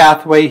other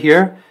pathway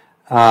here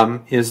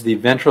is the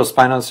ventral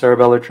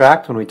spinocerebellar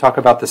tract. When we talk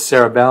about the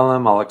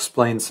cerebellum, I'll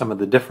explain some of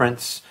the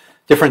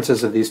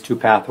differences of these two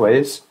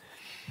pathways.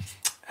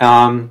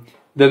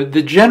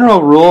 The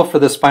general rule for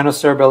the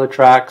spinocerebellar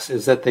tracts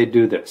is that they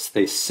do this.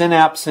 They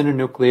synapse in a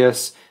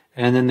nucleus,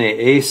 and then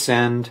they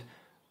ascend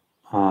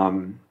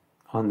on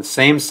the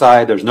same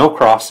side. There's no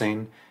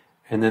crossing,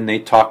 and then they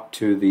talk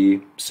to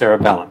the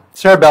cerebellum.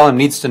 Cerebellum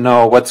needs to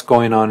know what's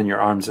going on in your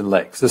arms and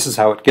legs. This is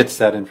how it gets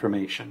that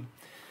information.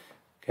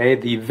 Okay,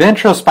 the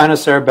ventral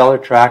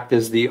spinocerebellar tract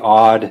is the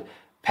odd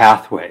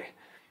pathway.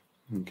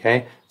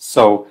 Okay,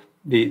 so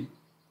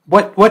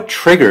what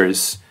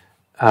triggers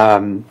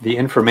the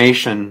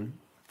information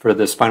for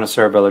the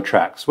spinocerebellar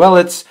tracts? Well,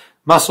 it's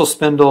muscle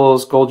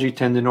spindles, Golgi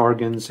tendon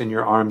organs in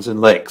your arms and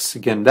legs.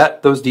 Again,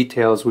 those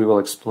details we will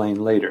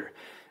explain later.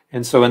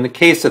 And so in the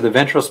case of the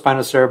ventral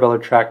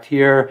spinocerebellar tract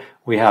here,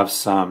 we have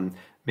some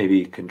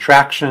maybe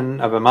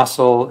contraction of a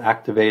muscle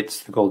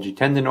activates the Golgi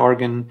tendon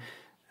organ.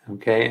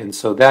 Okay, and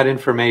so that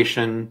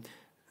information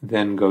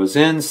then goes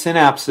in,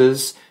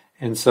 synapses,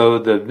 and so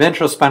the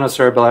ventral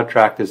spinocerebellar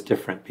tract is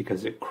different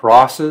because it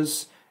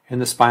crosses in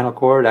the spinal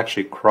cord,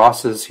 actually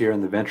crosses here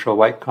in the ventral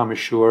white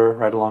commissure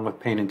right along with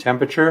pain and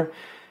temperature.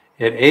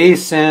 It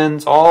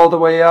ascends all the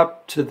way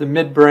up to the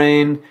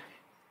midbrain,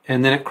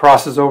 and then it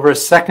crosses over a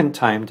second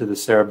time to the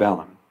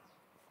cerebellum.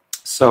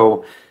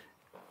 So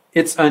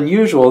it's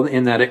unusual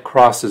in that it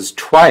crosses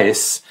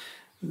twice.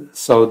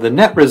 So the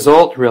net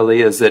result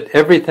really is that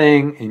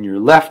everything in your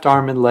left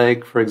arm and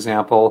leg, for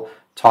example,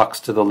 talks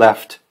to the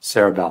left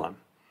cerebellum.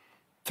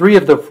 3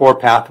 of the 4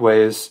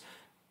 pathways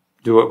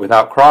do it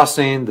without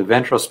crossing. The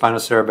ventral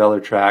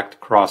spinocerebellar tract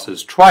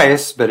crosses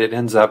twice, but it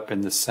ends up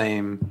in the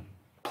same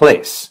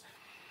place.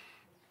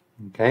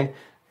 Okay?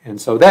 And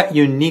so that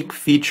unique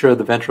feature of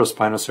the ventral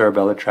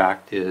spinocerebellar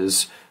tract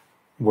is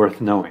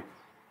worth knowing.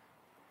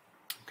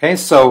 Okay,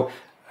 so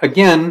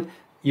again,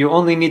 you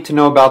only need to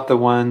know about the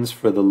ones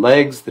for the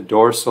legs, the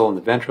dorsal, and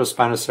the ventral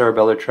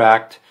spinocerebellar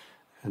tract.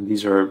 And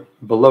these are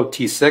below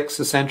T6,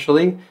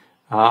 essentially.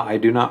 I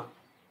do not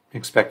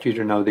expect you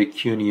to know the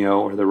cuneo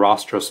or the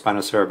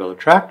rostrospinocerebellar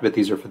tract, but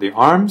these are for the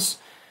arms.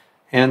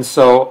 And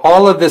so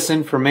all of this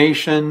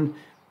information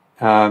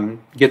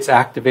gets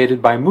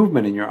activated by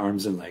movement in your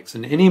arms and legs.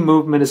 And any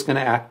movement is going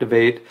to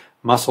activate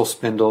muscle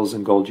spindles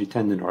and Golgi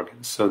tendon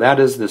organs. So that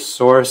is the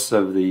source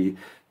of the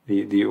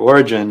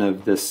origin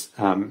of this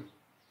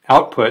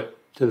output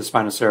to the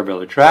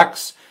spinocerebellar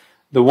tracts.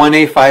 The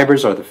 1A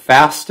fibers are the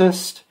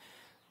fastest.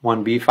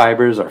 1B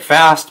fibers are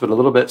fast, but a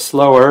little bit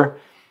slower.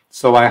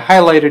 So I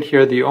highlighted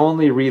here the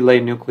only relay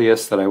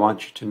nucleus that I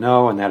want you to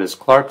know, and that is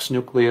Clark's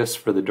nucleus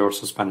for the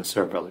dorsal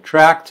spinocerebellar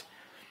tract.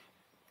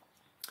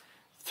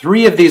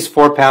 3 of these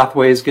 4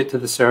 pathways get to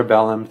the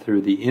cerebellum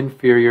through the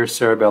inferior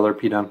cerebellar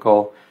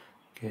peduncle.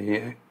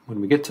 Okay,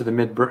 when we get to the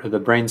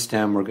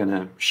brainstem, we're going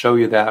to show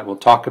you that. We'll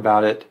talk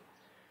about it.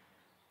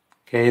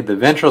 Okay, the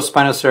ventral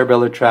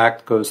spinocerebellar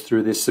tract goes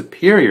through the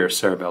superior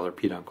cerebellar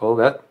peduncle.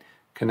 That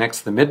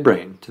connects the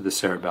midbrain to the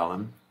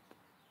cerebellum.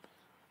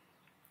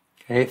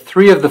 Okay,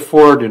 3 of the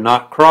 4 do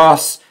not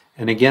cross,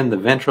 and again, the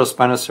ventral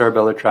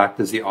spinocerebellar tract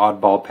is the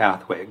oddball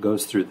pathway. It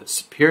goes through the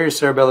superior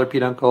cerebellar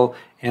peduncle,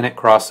 and it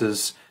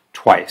crosses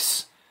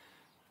twice.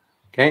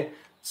 Okay,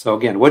 so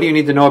again, what do you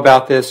need to know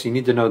about this? You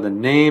need to know the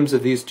names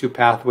of these 2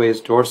 pathways,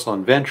 dorsal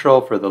and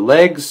ventral. For the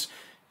legs,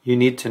 you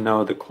need to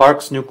know the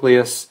Clark's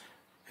nucleus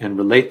and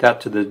relate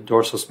that to the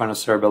dorsal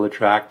spinocerebellar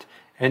tract.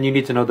 And you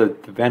need to know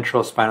that the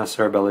ventral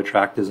spinocerebellar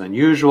tract is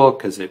unusual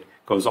because it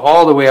goes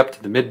all the way up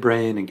to the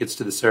midbrain and gets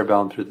to the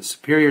cerebellum through the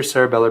superior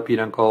cerebellar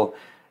peduncle,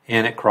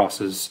 and it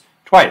crosses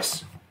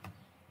twice.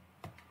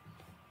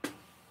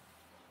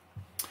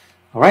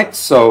 All right,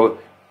 so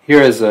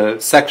here is a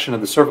section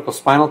of the cervical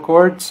spinal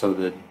cord. So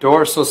the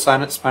dorsal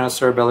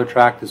spinocerebellar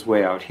tract is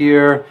way out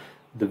here.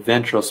 The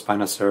ventral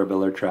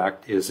spinocerebellar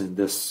tract is in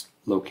this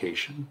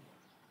location.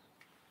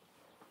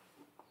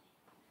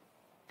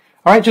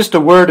 All right, just a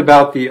word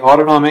about the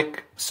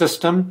autonomic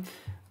system.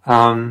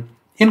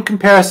 In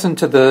comparison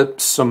to the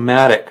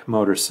somatic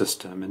motor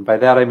system, and by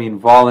that I mean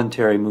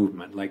voluntary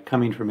movement, like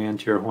coming from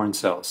anterior horn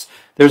cells,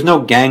 there's no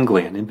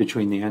ganglion in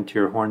between the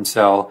anterior horn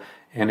cell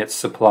and its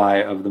supply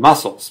of the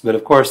muscles. But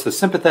of course, the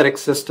sympathetic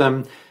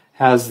system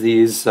has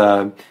these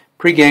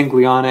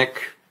preganglionic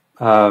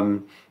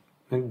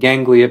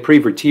ganglia,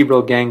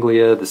 prevertebral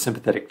ganglia, the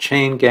sympathetic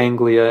chain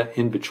ganglia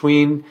in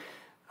between.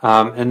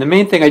 And the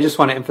main thing I just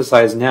want to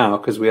emphasize now,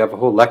 because we have a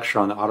whole lecture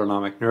on the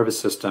autonomic nervous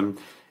system,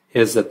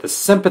 is that the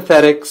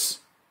sympathetics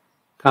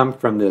come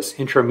from this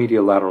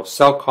intramediolateral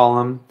cell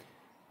column,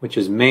 which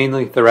is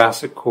mainly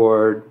thoracic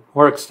cord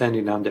or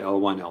extending down to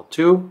L1,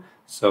 L2.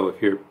 So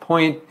if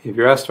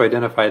you're asked to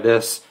identify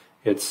this,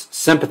 it's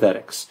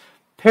sympathetics.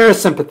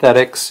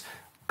 Parasympathetics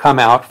come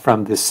out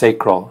from the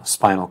sacral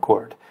spinal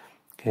cord.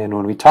 Okay, and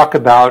when we talk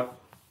about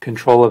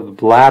control of the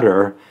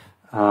bladder,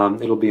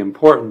 it'll be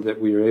important that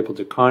we are able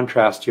to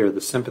contrast here the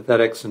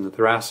sympathetics in the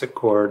thoracic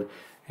cord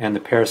and the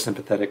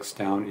parasympathetics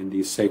down in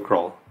the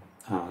sacral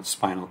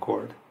spinal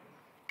cord.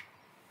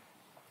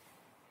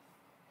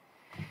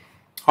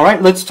 All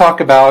right, let's talk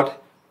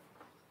about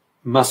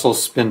muscle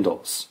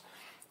spindles.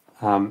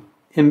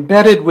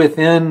 Embedded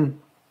within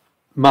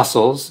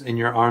muscles in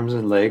your arms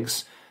and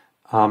legs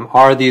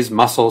are these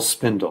muscle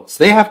spindles.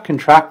 They have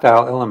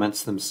contractile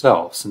elements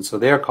themselves, and so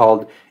they are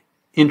called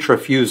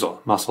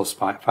intrafusal muscle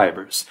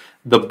fibers.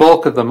 The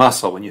bulk of the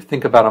muscle, when you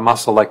think about a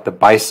muscle like the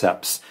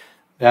biceps,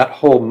 that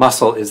whole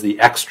muscle is the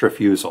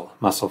extrafusal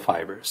muscle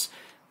fibers.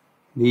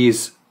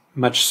 These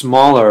much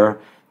smaller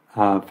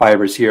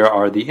fibers here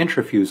are the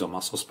intrafusal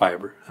muscle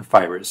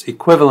fibers,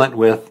 equivalent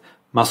with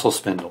muscle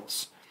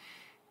spindles.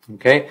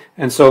 Okay,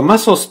 and so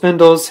muscle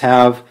spindles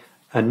have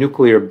a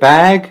nuclear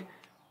bag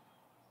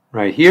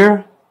right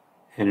here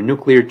and a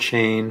nuclear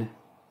chain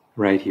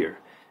right here.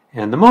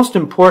 And the most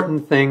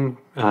important thing,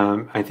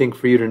 I think,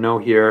 for you to know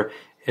here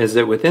is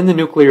that within the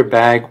nuclear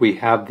bag, we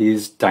have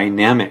these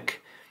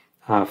dynamic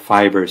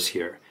fibers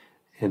here.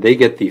 And they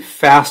get the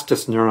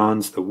fastest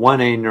neurons, the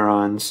 1A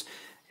neurons.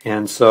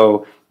 And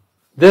so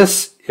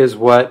this is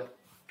what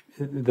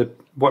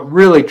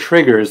really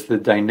triggers the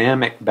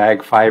dynamic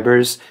bag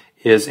fibers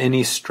is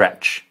any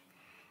stretch,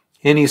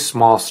 any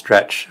small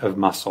stretch of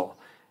muscle.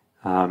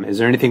 Is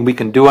there anything we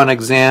can do on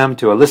exam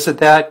to elicit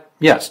that?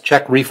 Yes,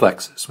 check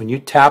reflexes. When you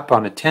tap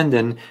on a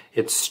tendon,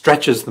 it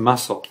stretches the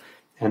muscle.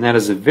 And that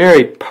is a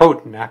very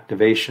potent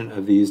activation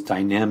of these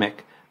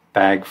dynamic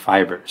bag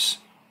fibers.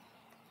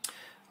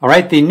 All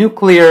right, the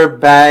nuclear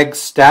bag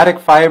static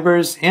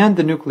fibers and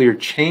the nuclear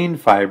chain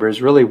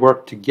fibers really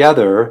work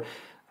together,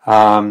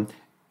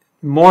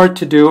 more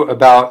to do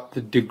about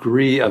the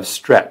degree of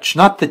stretch,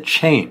 not the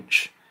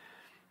change.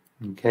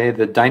 Okay,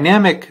 the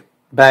dynamic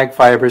bag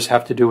fibers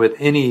have to do with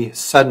any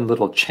sudden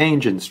little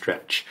change in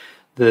stretch.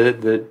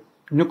 The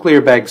nuclear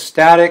bag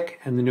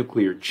static and the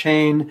nuclear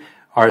chain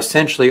are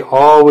essentially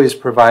always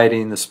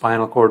providing the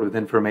spinal cord with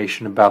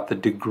information about the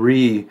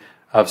degree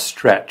of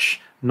stretch,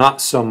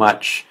 not so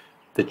much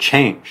the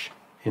change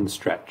in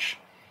stretch.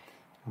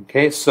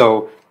 Okay,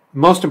 so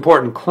most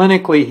important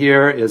clinically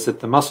here is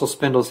that the muscle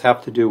spindles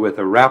have to do with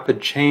a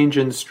rapid change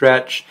in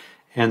stretch,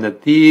 and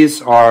that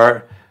these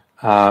are,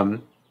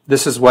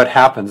 this is what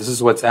happens, this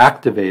is what's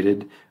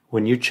activated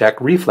when you check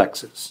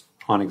reflexes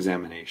on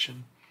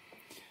examination.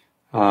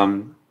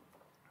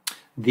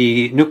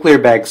 The nuclear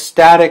bag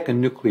static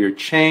and nuclear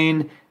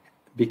chain,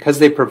 because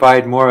they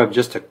provide more of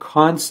just a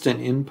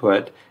constant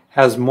input,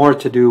 has more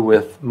to do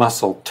with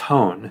muscle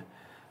tone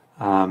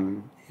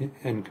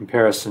in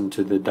comparison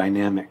to the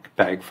dynamic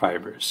bag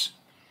fibers.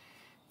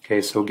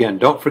 Okay, so again,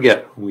 don't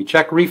forget, when we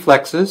check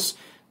reflexes,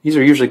 these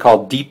are usually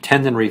called deep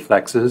tendon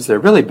reflexes. They're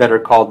really better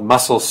called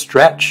muscle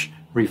stretch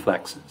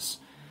reflexes.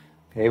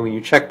 Okay, when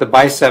you check the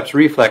biceps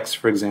reflex,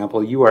 for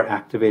example, you are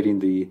activating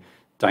the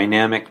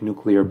dynamic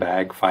nuclear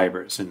bag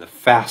fibers and the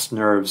fast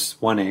nerves,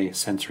 1A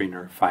sensory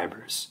nerve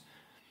fibers.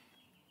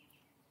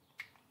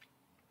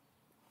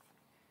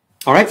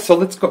 All right, so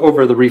let's go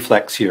over the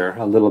reflex here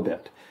a little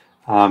bit.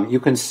 You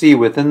can see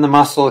within the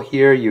muscle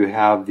here you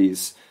have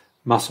these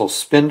muscle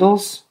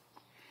spindles.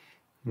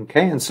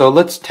 Okay, and so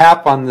let's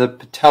tap on the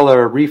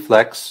patellar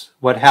reflex.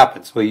 What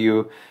happens? Well,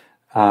 you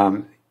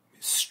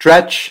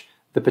stretch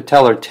the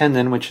patellar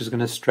tendon, which is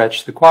going to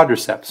stretch the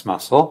quadriceps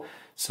muscle.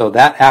 So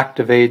that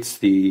activates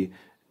the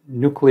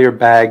nuclear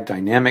bag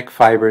dynamic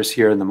fibers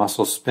here in the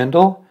muscle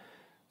spindle.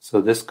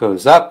 So this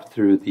goes up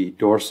through the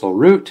dorsal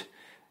root,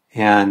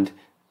 and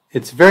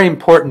it's very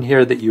important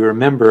here that you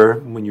remember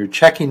when you're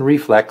checking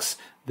reflex,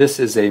 this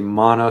is a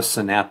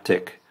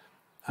monosynaptic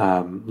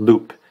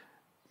loop.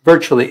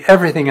 Virtually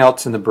everything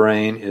else in the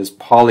brain is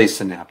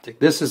polysynaptic.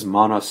 This is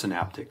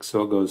monosynaptic.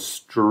 So it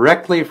goes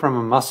directly from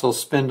a muscle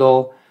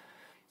spindle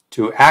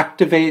to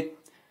activate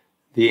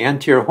the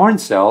anterior horn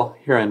cell,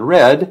 here in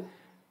red,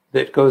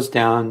 that goes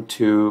down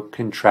to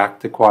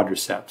contract the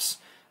quadriceps.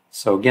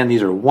 So again,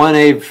 these are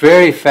 1A,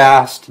 very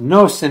fast,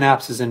 no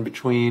synapses in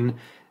between,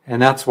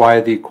 and that's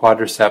why the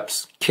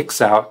quadriceps kicks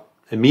out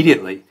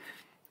immediately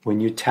when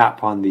you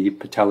tap on the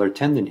patellar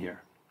tendon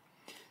here.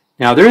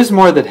 Now, there is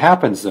more that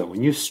happens, though.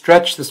 When you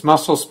stretch this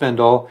muscle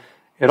spindle,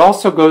 it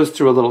also goes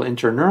through a little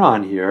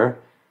interneuron here,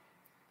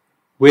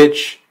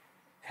 which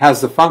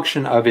has the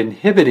function of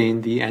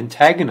inhibiting the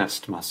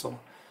antagonist muscle.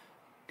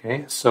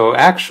 Okay, so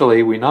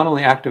actually, we not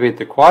only activate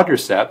the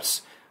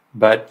quadriceps,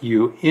 but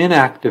you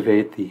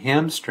inactivate the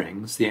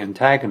hamstrings, the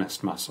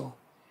antagonist muscle.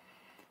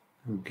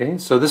 Okay,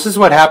 so this is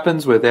what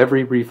happens with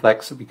every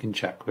reflex that we can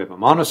check. We have a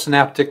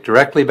monosynaptic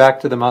directly back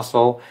to the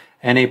muscle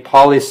and a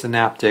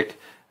polysynaptic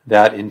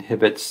that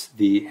inhibits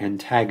the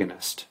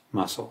antagonist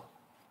muscle.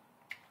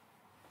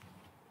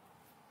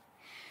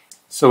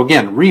 So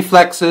again,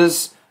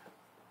 reflexes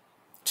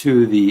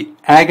to the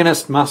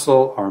agonist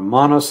muscle are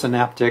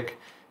monosynaptic,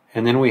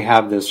 and then we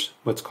have this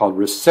what's called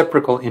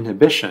reciprocal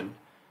inhibition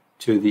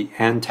to the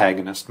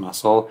antagonist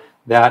muscle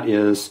that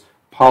is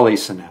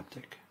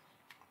polysynaptic.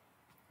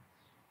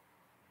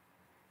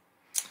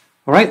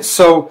 All right,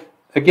 so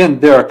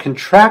again, there are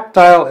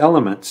contractile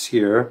elements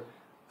here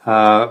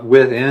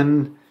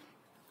within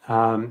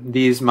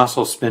these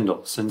muscle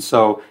spindles. And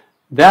so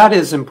that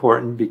is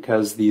important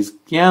because these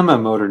gamma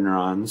motor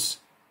neurons,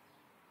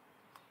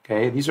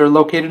 okay, these are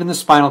located in the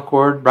spinal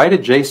cord, right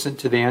adjacent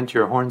to the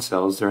anterior horn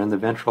cells. They're in the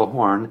ventral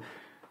horn.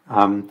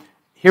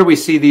 Here we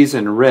see these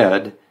in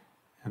red.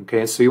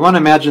 Okay, so you want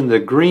to imagine the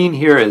green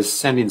here is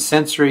sending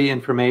sensory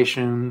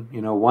information,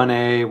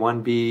 1A,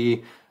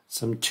 1B,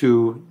 some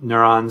 2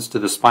 neurons to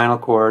the spinal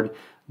cord.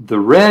 The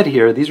red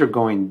here, these are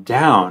going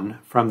down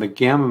from the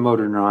gamma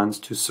motor neurons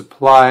to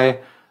supply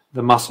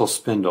the muscle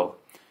spindle.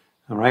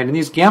 All right, and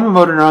these gamma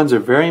motor neurons are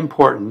very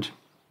important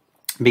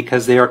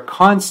because they are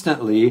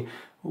constantly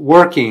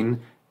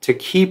working to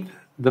keep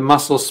the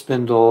muscle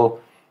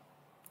spindle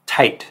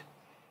tight,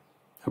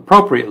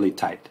 appropriately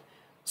tight,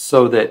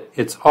 so that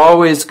it's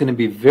always going to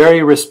be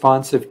very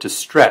responsive to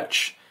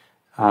stretch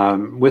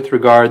with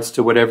regards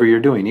to whatever you're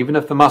doing. Even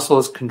if the muscle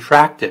is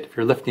contracted, if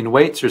you're lifting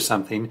weights or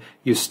something,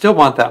 you still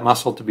want that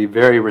muscle to be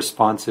very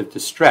responsive to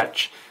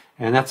stretch.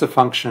 And that's a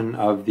function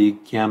of the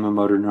gamma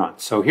motor neuron.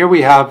 So here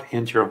we have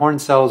anterior horn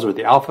cells, or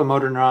the alpha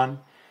motor neuron.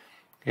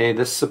 Okay,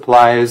 this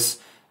supplies,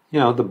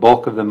 the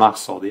bulk of the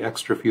muscle, the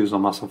extrafusal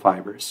muscle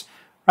fibers.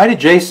 Right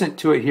adjacent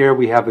to it here,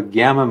 we have the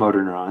gamma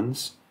motor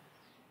neurons.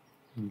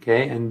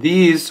 Okay, and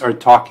these are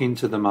talking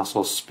to the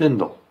muscle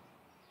spindle.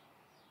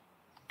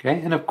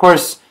 Okay, and of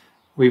course,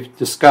 we've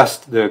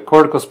discussed the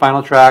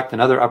corticospinal tract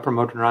and other upper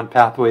motor neuron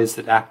pathways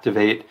that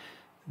activate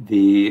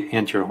the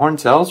anterior horn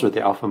cells, or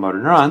the alpha motor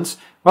neurons.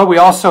 Well, we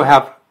also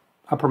have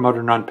upper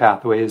motor neuron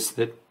pathways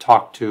that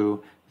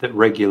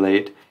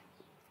regulate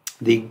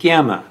the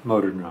gamma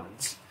motor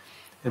neurons.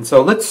 And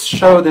so let's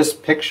show this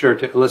picture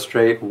to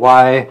illustrate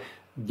why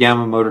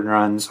gamma motor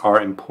neurons are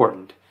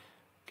important.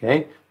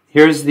 Okay,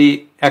 here's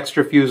the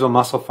extrafusal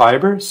muscle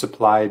fiber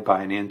supplied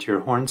by an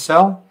anterior horn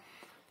cell.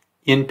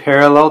 In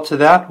parallel to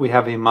that, we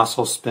have a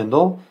muscle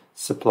spindle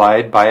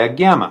supplied by a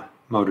gamma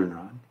motor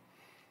neuron.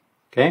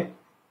 Okay,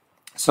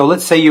 so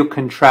let's say you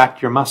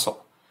contract your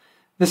muscle.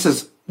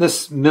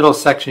 This middle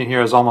section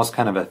here is almost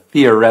kind of a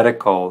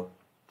theoretical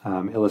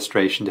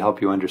illustration to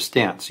help you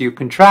understand. So you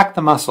contract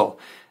the muscle.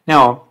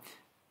 Now,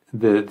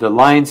 the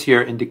lines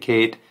here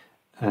indicate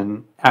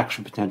an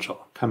action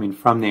potential coming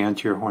from the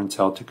anterior horn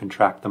cell to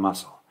contract the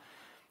muscle.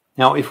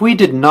 Now, if we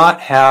did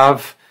not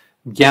have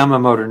gamma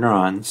motor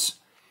neurons,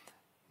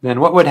 then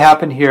what would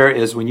happen here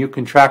is when you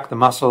contract the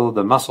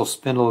muscle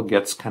spindle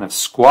gets kind of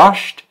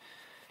squashed.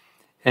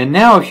 And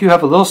now if you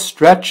have a little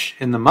stretch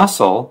in the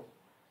muscle,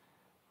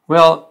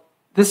 well,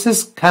 this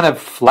is kind of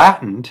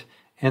flattened,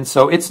 and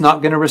so it's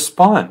not going to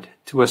respond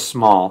to a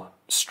small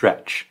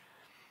stretch.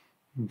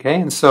 Okay,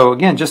 and so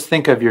again, just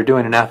think of you're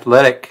doing an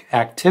athletic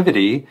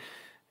activity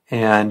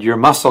and your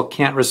muscle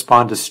can't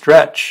respond to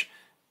stretch,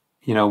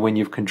 when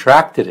you've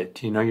contracted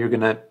it. You're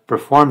going to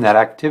perform that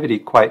activity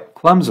quite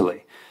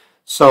clumsily.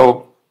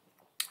 So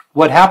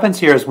what happens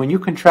here is when you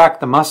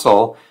contract the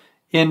muscle,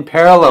 in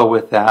parallel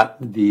with that,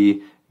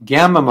 the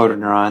gamma motor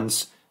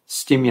neurons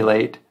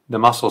stimulate the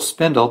muscle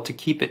spindle to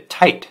keep it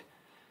tight.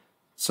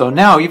 So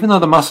now, even though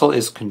the muscle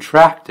is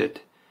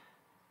contracted,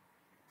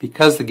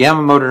 because the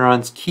gamma motor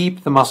neurons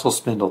keep the muscle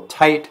spindle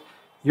tight,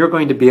 you're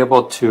going to be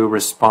able to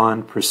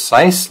respond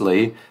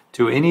precisely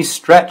to any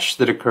stretch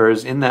that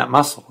occurs in that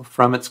muscle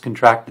from its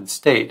contracted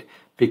state,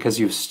 because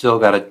you've still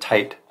got a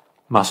tight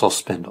muscle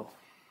spindle.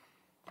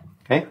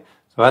 Okay?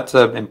 So that's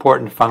an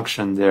important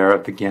function there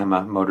of the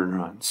gamma motor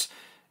neurons.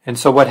 And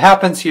so what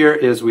happens here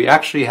is we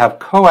actually have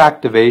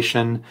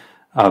co-activation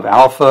of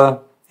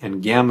alpha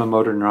and gamma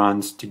motor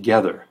neurons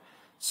together.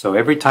 So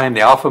every time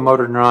the alpha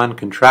motor neuron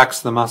contracts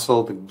the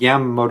muscle, the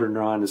gamma motor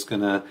neuron is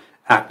going to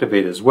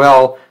activate as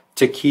well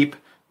to keep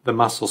the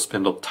muscle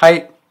spindle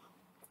tight,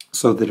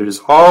 so that it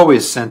is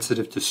always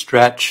sensitive to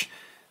stretch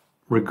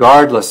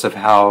regardless of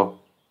how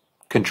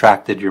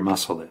contracted your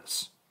muscle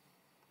is.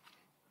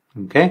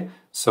 Okay?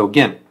 So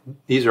again,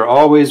 these are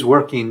always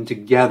working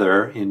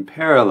together in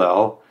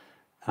parallel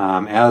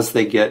as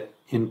they get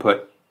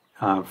input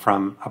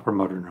from upper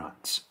motor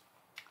neurons.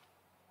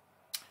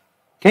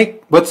 Okay,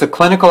 what's the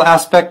clinical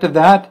aspect of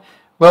that?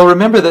 Well,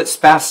 remember that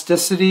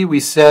spasticity,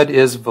 we said,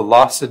 is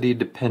velocity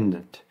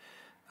dependent.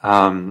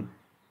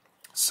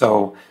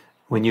 So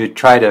when you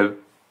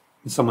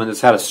someone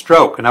that's had a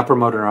stroke, an upper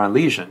motor neuron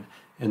lesion,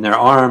 and their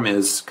arm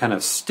is kind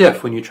of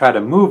stiff, when you try to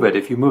move it,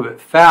 if you move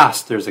it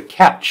fast, there's a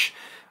catch.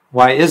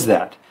 Why is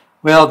that?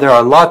 Well, there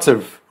are lots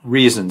of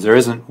reasons. There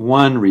isn't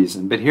one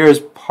reason, but here's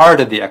part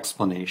of the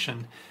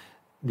explanation.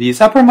 These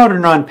upper motor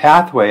neuron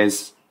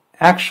pathways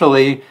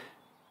actually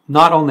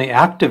not only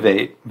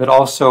activate, but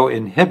also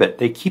inhibit.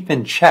 They keep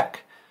in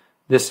check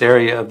this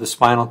area of the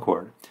spinal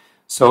cord.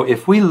 So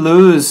if we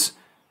lose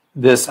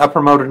this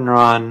upper motor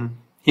neuron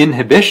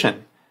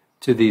inhibition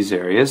to these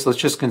areas, let's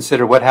just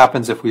consider what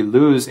happens if we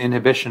lose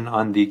inhibition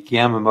on the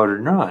gamma motor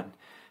neuron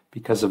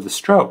because of the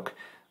stroke.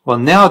 Well,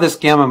 now this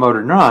gamma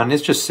motor neuron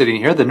is just sitting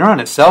here. The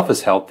neuron itself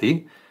is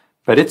healthy,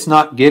 but it's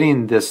not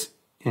getting this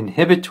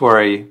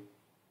inhibitory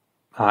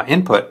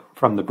input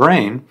from the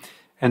brain,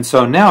 and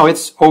so now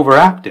it's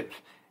overactive.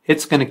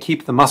 It's going to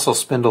keep the muscle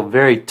spindle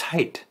very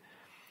tight.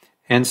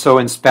 And so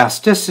in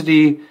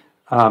spasticity,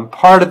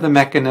 part of the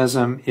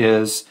mechanism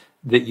is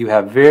that you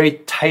have very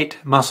tight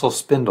muscle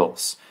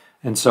spindles.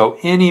 And so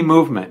any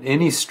movement,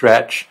 any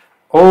stretch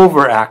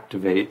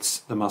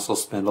overactivates the muscle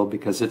spindle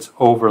because it's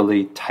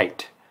overly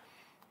tight.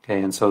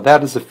 Okay, and so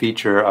that is a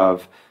feature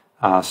of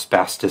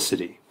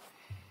spasticity.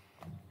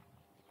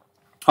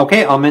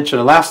 Okay, I'll mention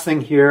a last thing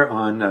here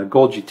on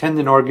Golgi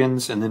tendon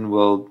organs, and then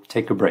we'll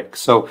take a break.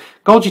 So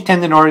Golgi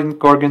tendon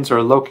organs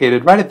are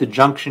located right at the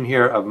junction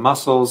here of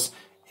muscles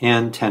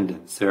and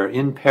tendons. They're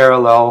in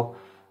parallel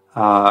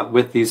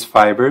with these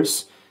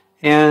fibers,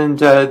 and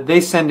they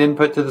send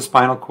input to the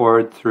spinal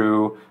cord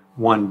through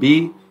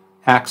 1B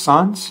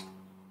axons.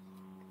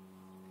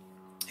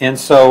 And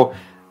so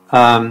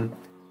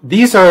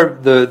these are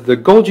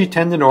the Golgi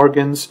tendon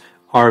organs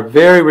are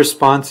very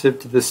responsive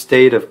to the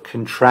state of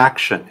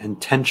contraction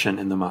and tension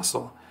in the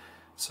muscle.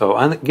 So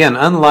again,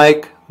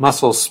 unlike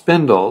muscle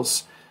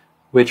spindles,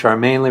 which are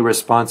mainly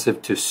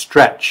responsive to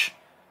stretch,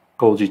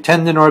 Golgi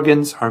tendon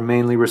organs are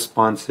mainly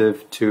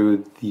responsive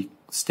to the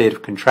state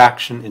of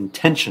contraction and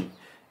tension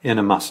in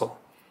a muscle.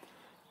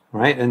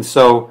 Right? And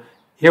so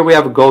here we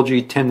have a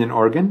Golgi tendon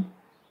organ.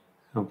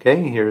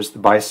 Okay, here's the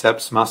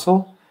biceps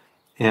muscle.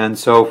 And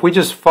so if we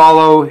just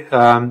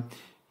follow,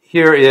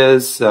 here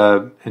is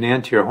an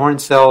anterior horn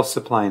cell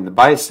supplying the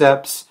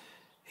biceps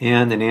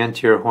and an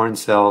anterior horn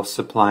cell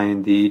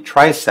supplying the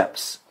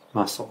triceps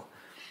muscle.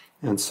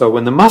 And so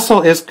when the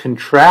muscle is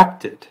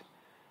contracted,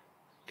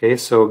 okay,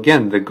 so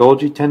again, the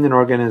Golgi tendon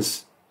organ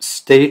is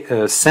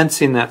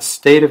sensing that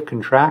state of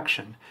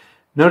contraction.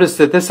 Notice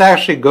that this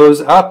actually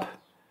goes up.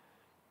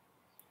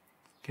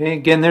 Okay,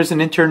 again, there's an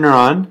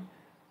interneuron,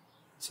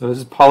 so this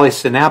is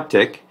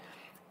polysynaptic,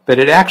 but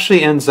it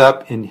actually ends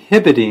up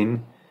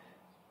inhibiting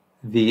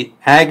the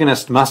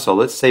agonist muscle.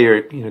 Let's say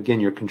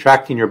you're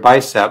contracting your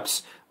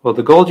biceps. Well,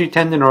 the Golgi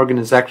tendon organ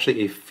is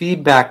actually a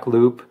feedback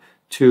loop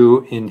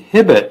to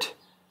inhibit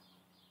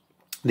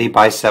the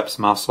biceps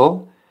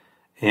muscle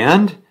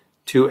and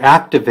to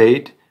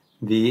activate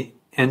the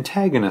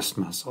antagonist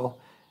muscle.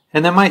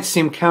 And that might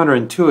seem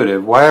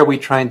counterintuitive. Why are we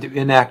trying to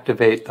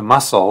inactivate the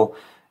muscle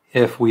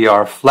if we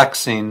are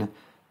flexing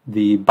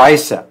the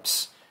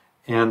biceps?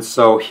 And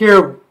so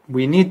here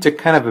we need to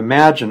kind of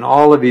imagine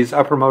all of these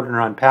upper motor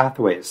neuron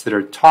pathways that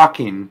are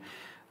talking.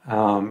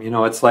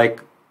 It's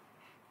like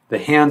the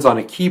hands on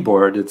a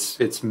keyboard.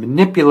 It's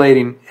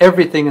manipulating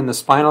everything in the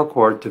spinal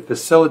cord to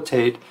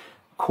facilitate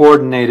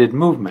coordinated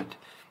movement.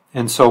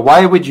 And so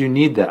why would you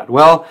need that?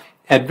 Well,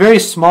 at very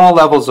small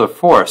levels of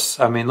force,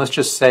 let's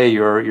just say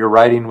you're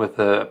writing with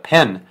a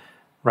pen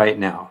right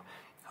now,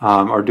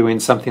 or doing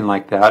something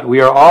like that.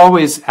 We are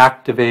always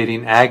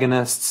activating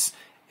agonists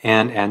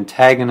and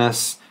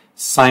antagonists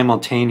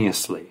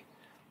simultaneously.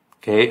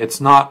 Okay, it's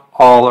not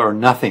all or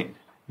nothing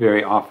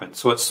very often.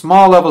 So at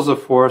small levels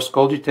of force,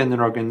 Golgi tendon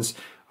organs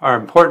are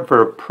important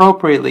for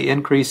appropriately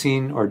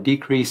increasing or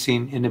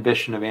decreasing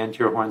inhibition of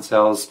anterior horn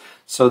cells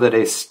so that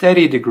a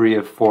steady degree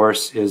of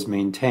force is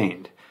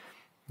maintained.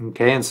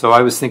 Okay, and so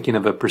I was thinking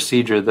of a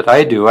procedure that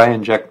I do. I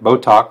inject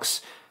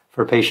Botox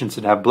for patients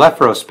that have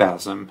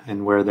blepharospasm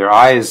and where their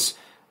eyes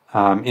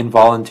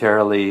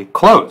involuntarily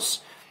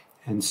close.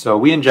 And so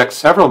we inject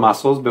several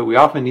muscles, but we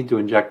often need to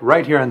inject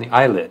right here on the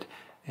eyelid.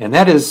 And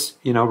that is,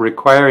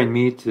 requiring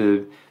me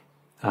to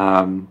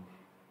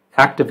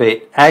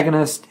activate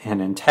agonist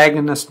and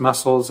antagonist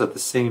muscles at the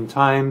same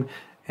time.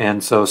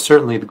 And so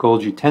certainly the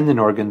Golgi tendon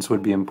organs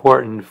would be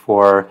important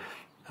for,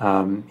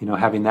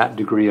 having that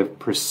degree of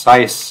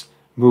precise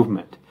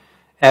movement.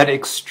 At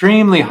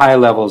extremely high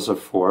levels of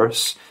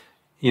force,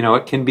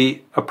 it can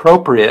be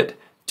appropriate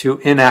to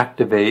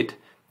inactivate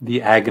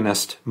the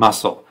agonist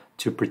muscle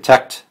to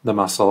protect the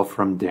muscle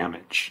from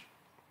damage.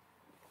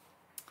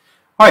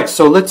 All right,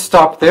 so let's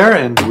stop there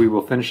and we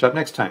will finish up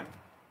next time.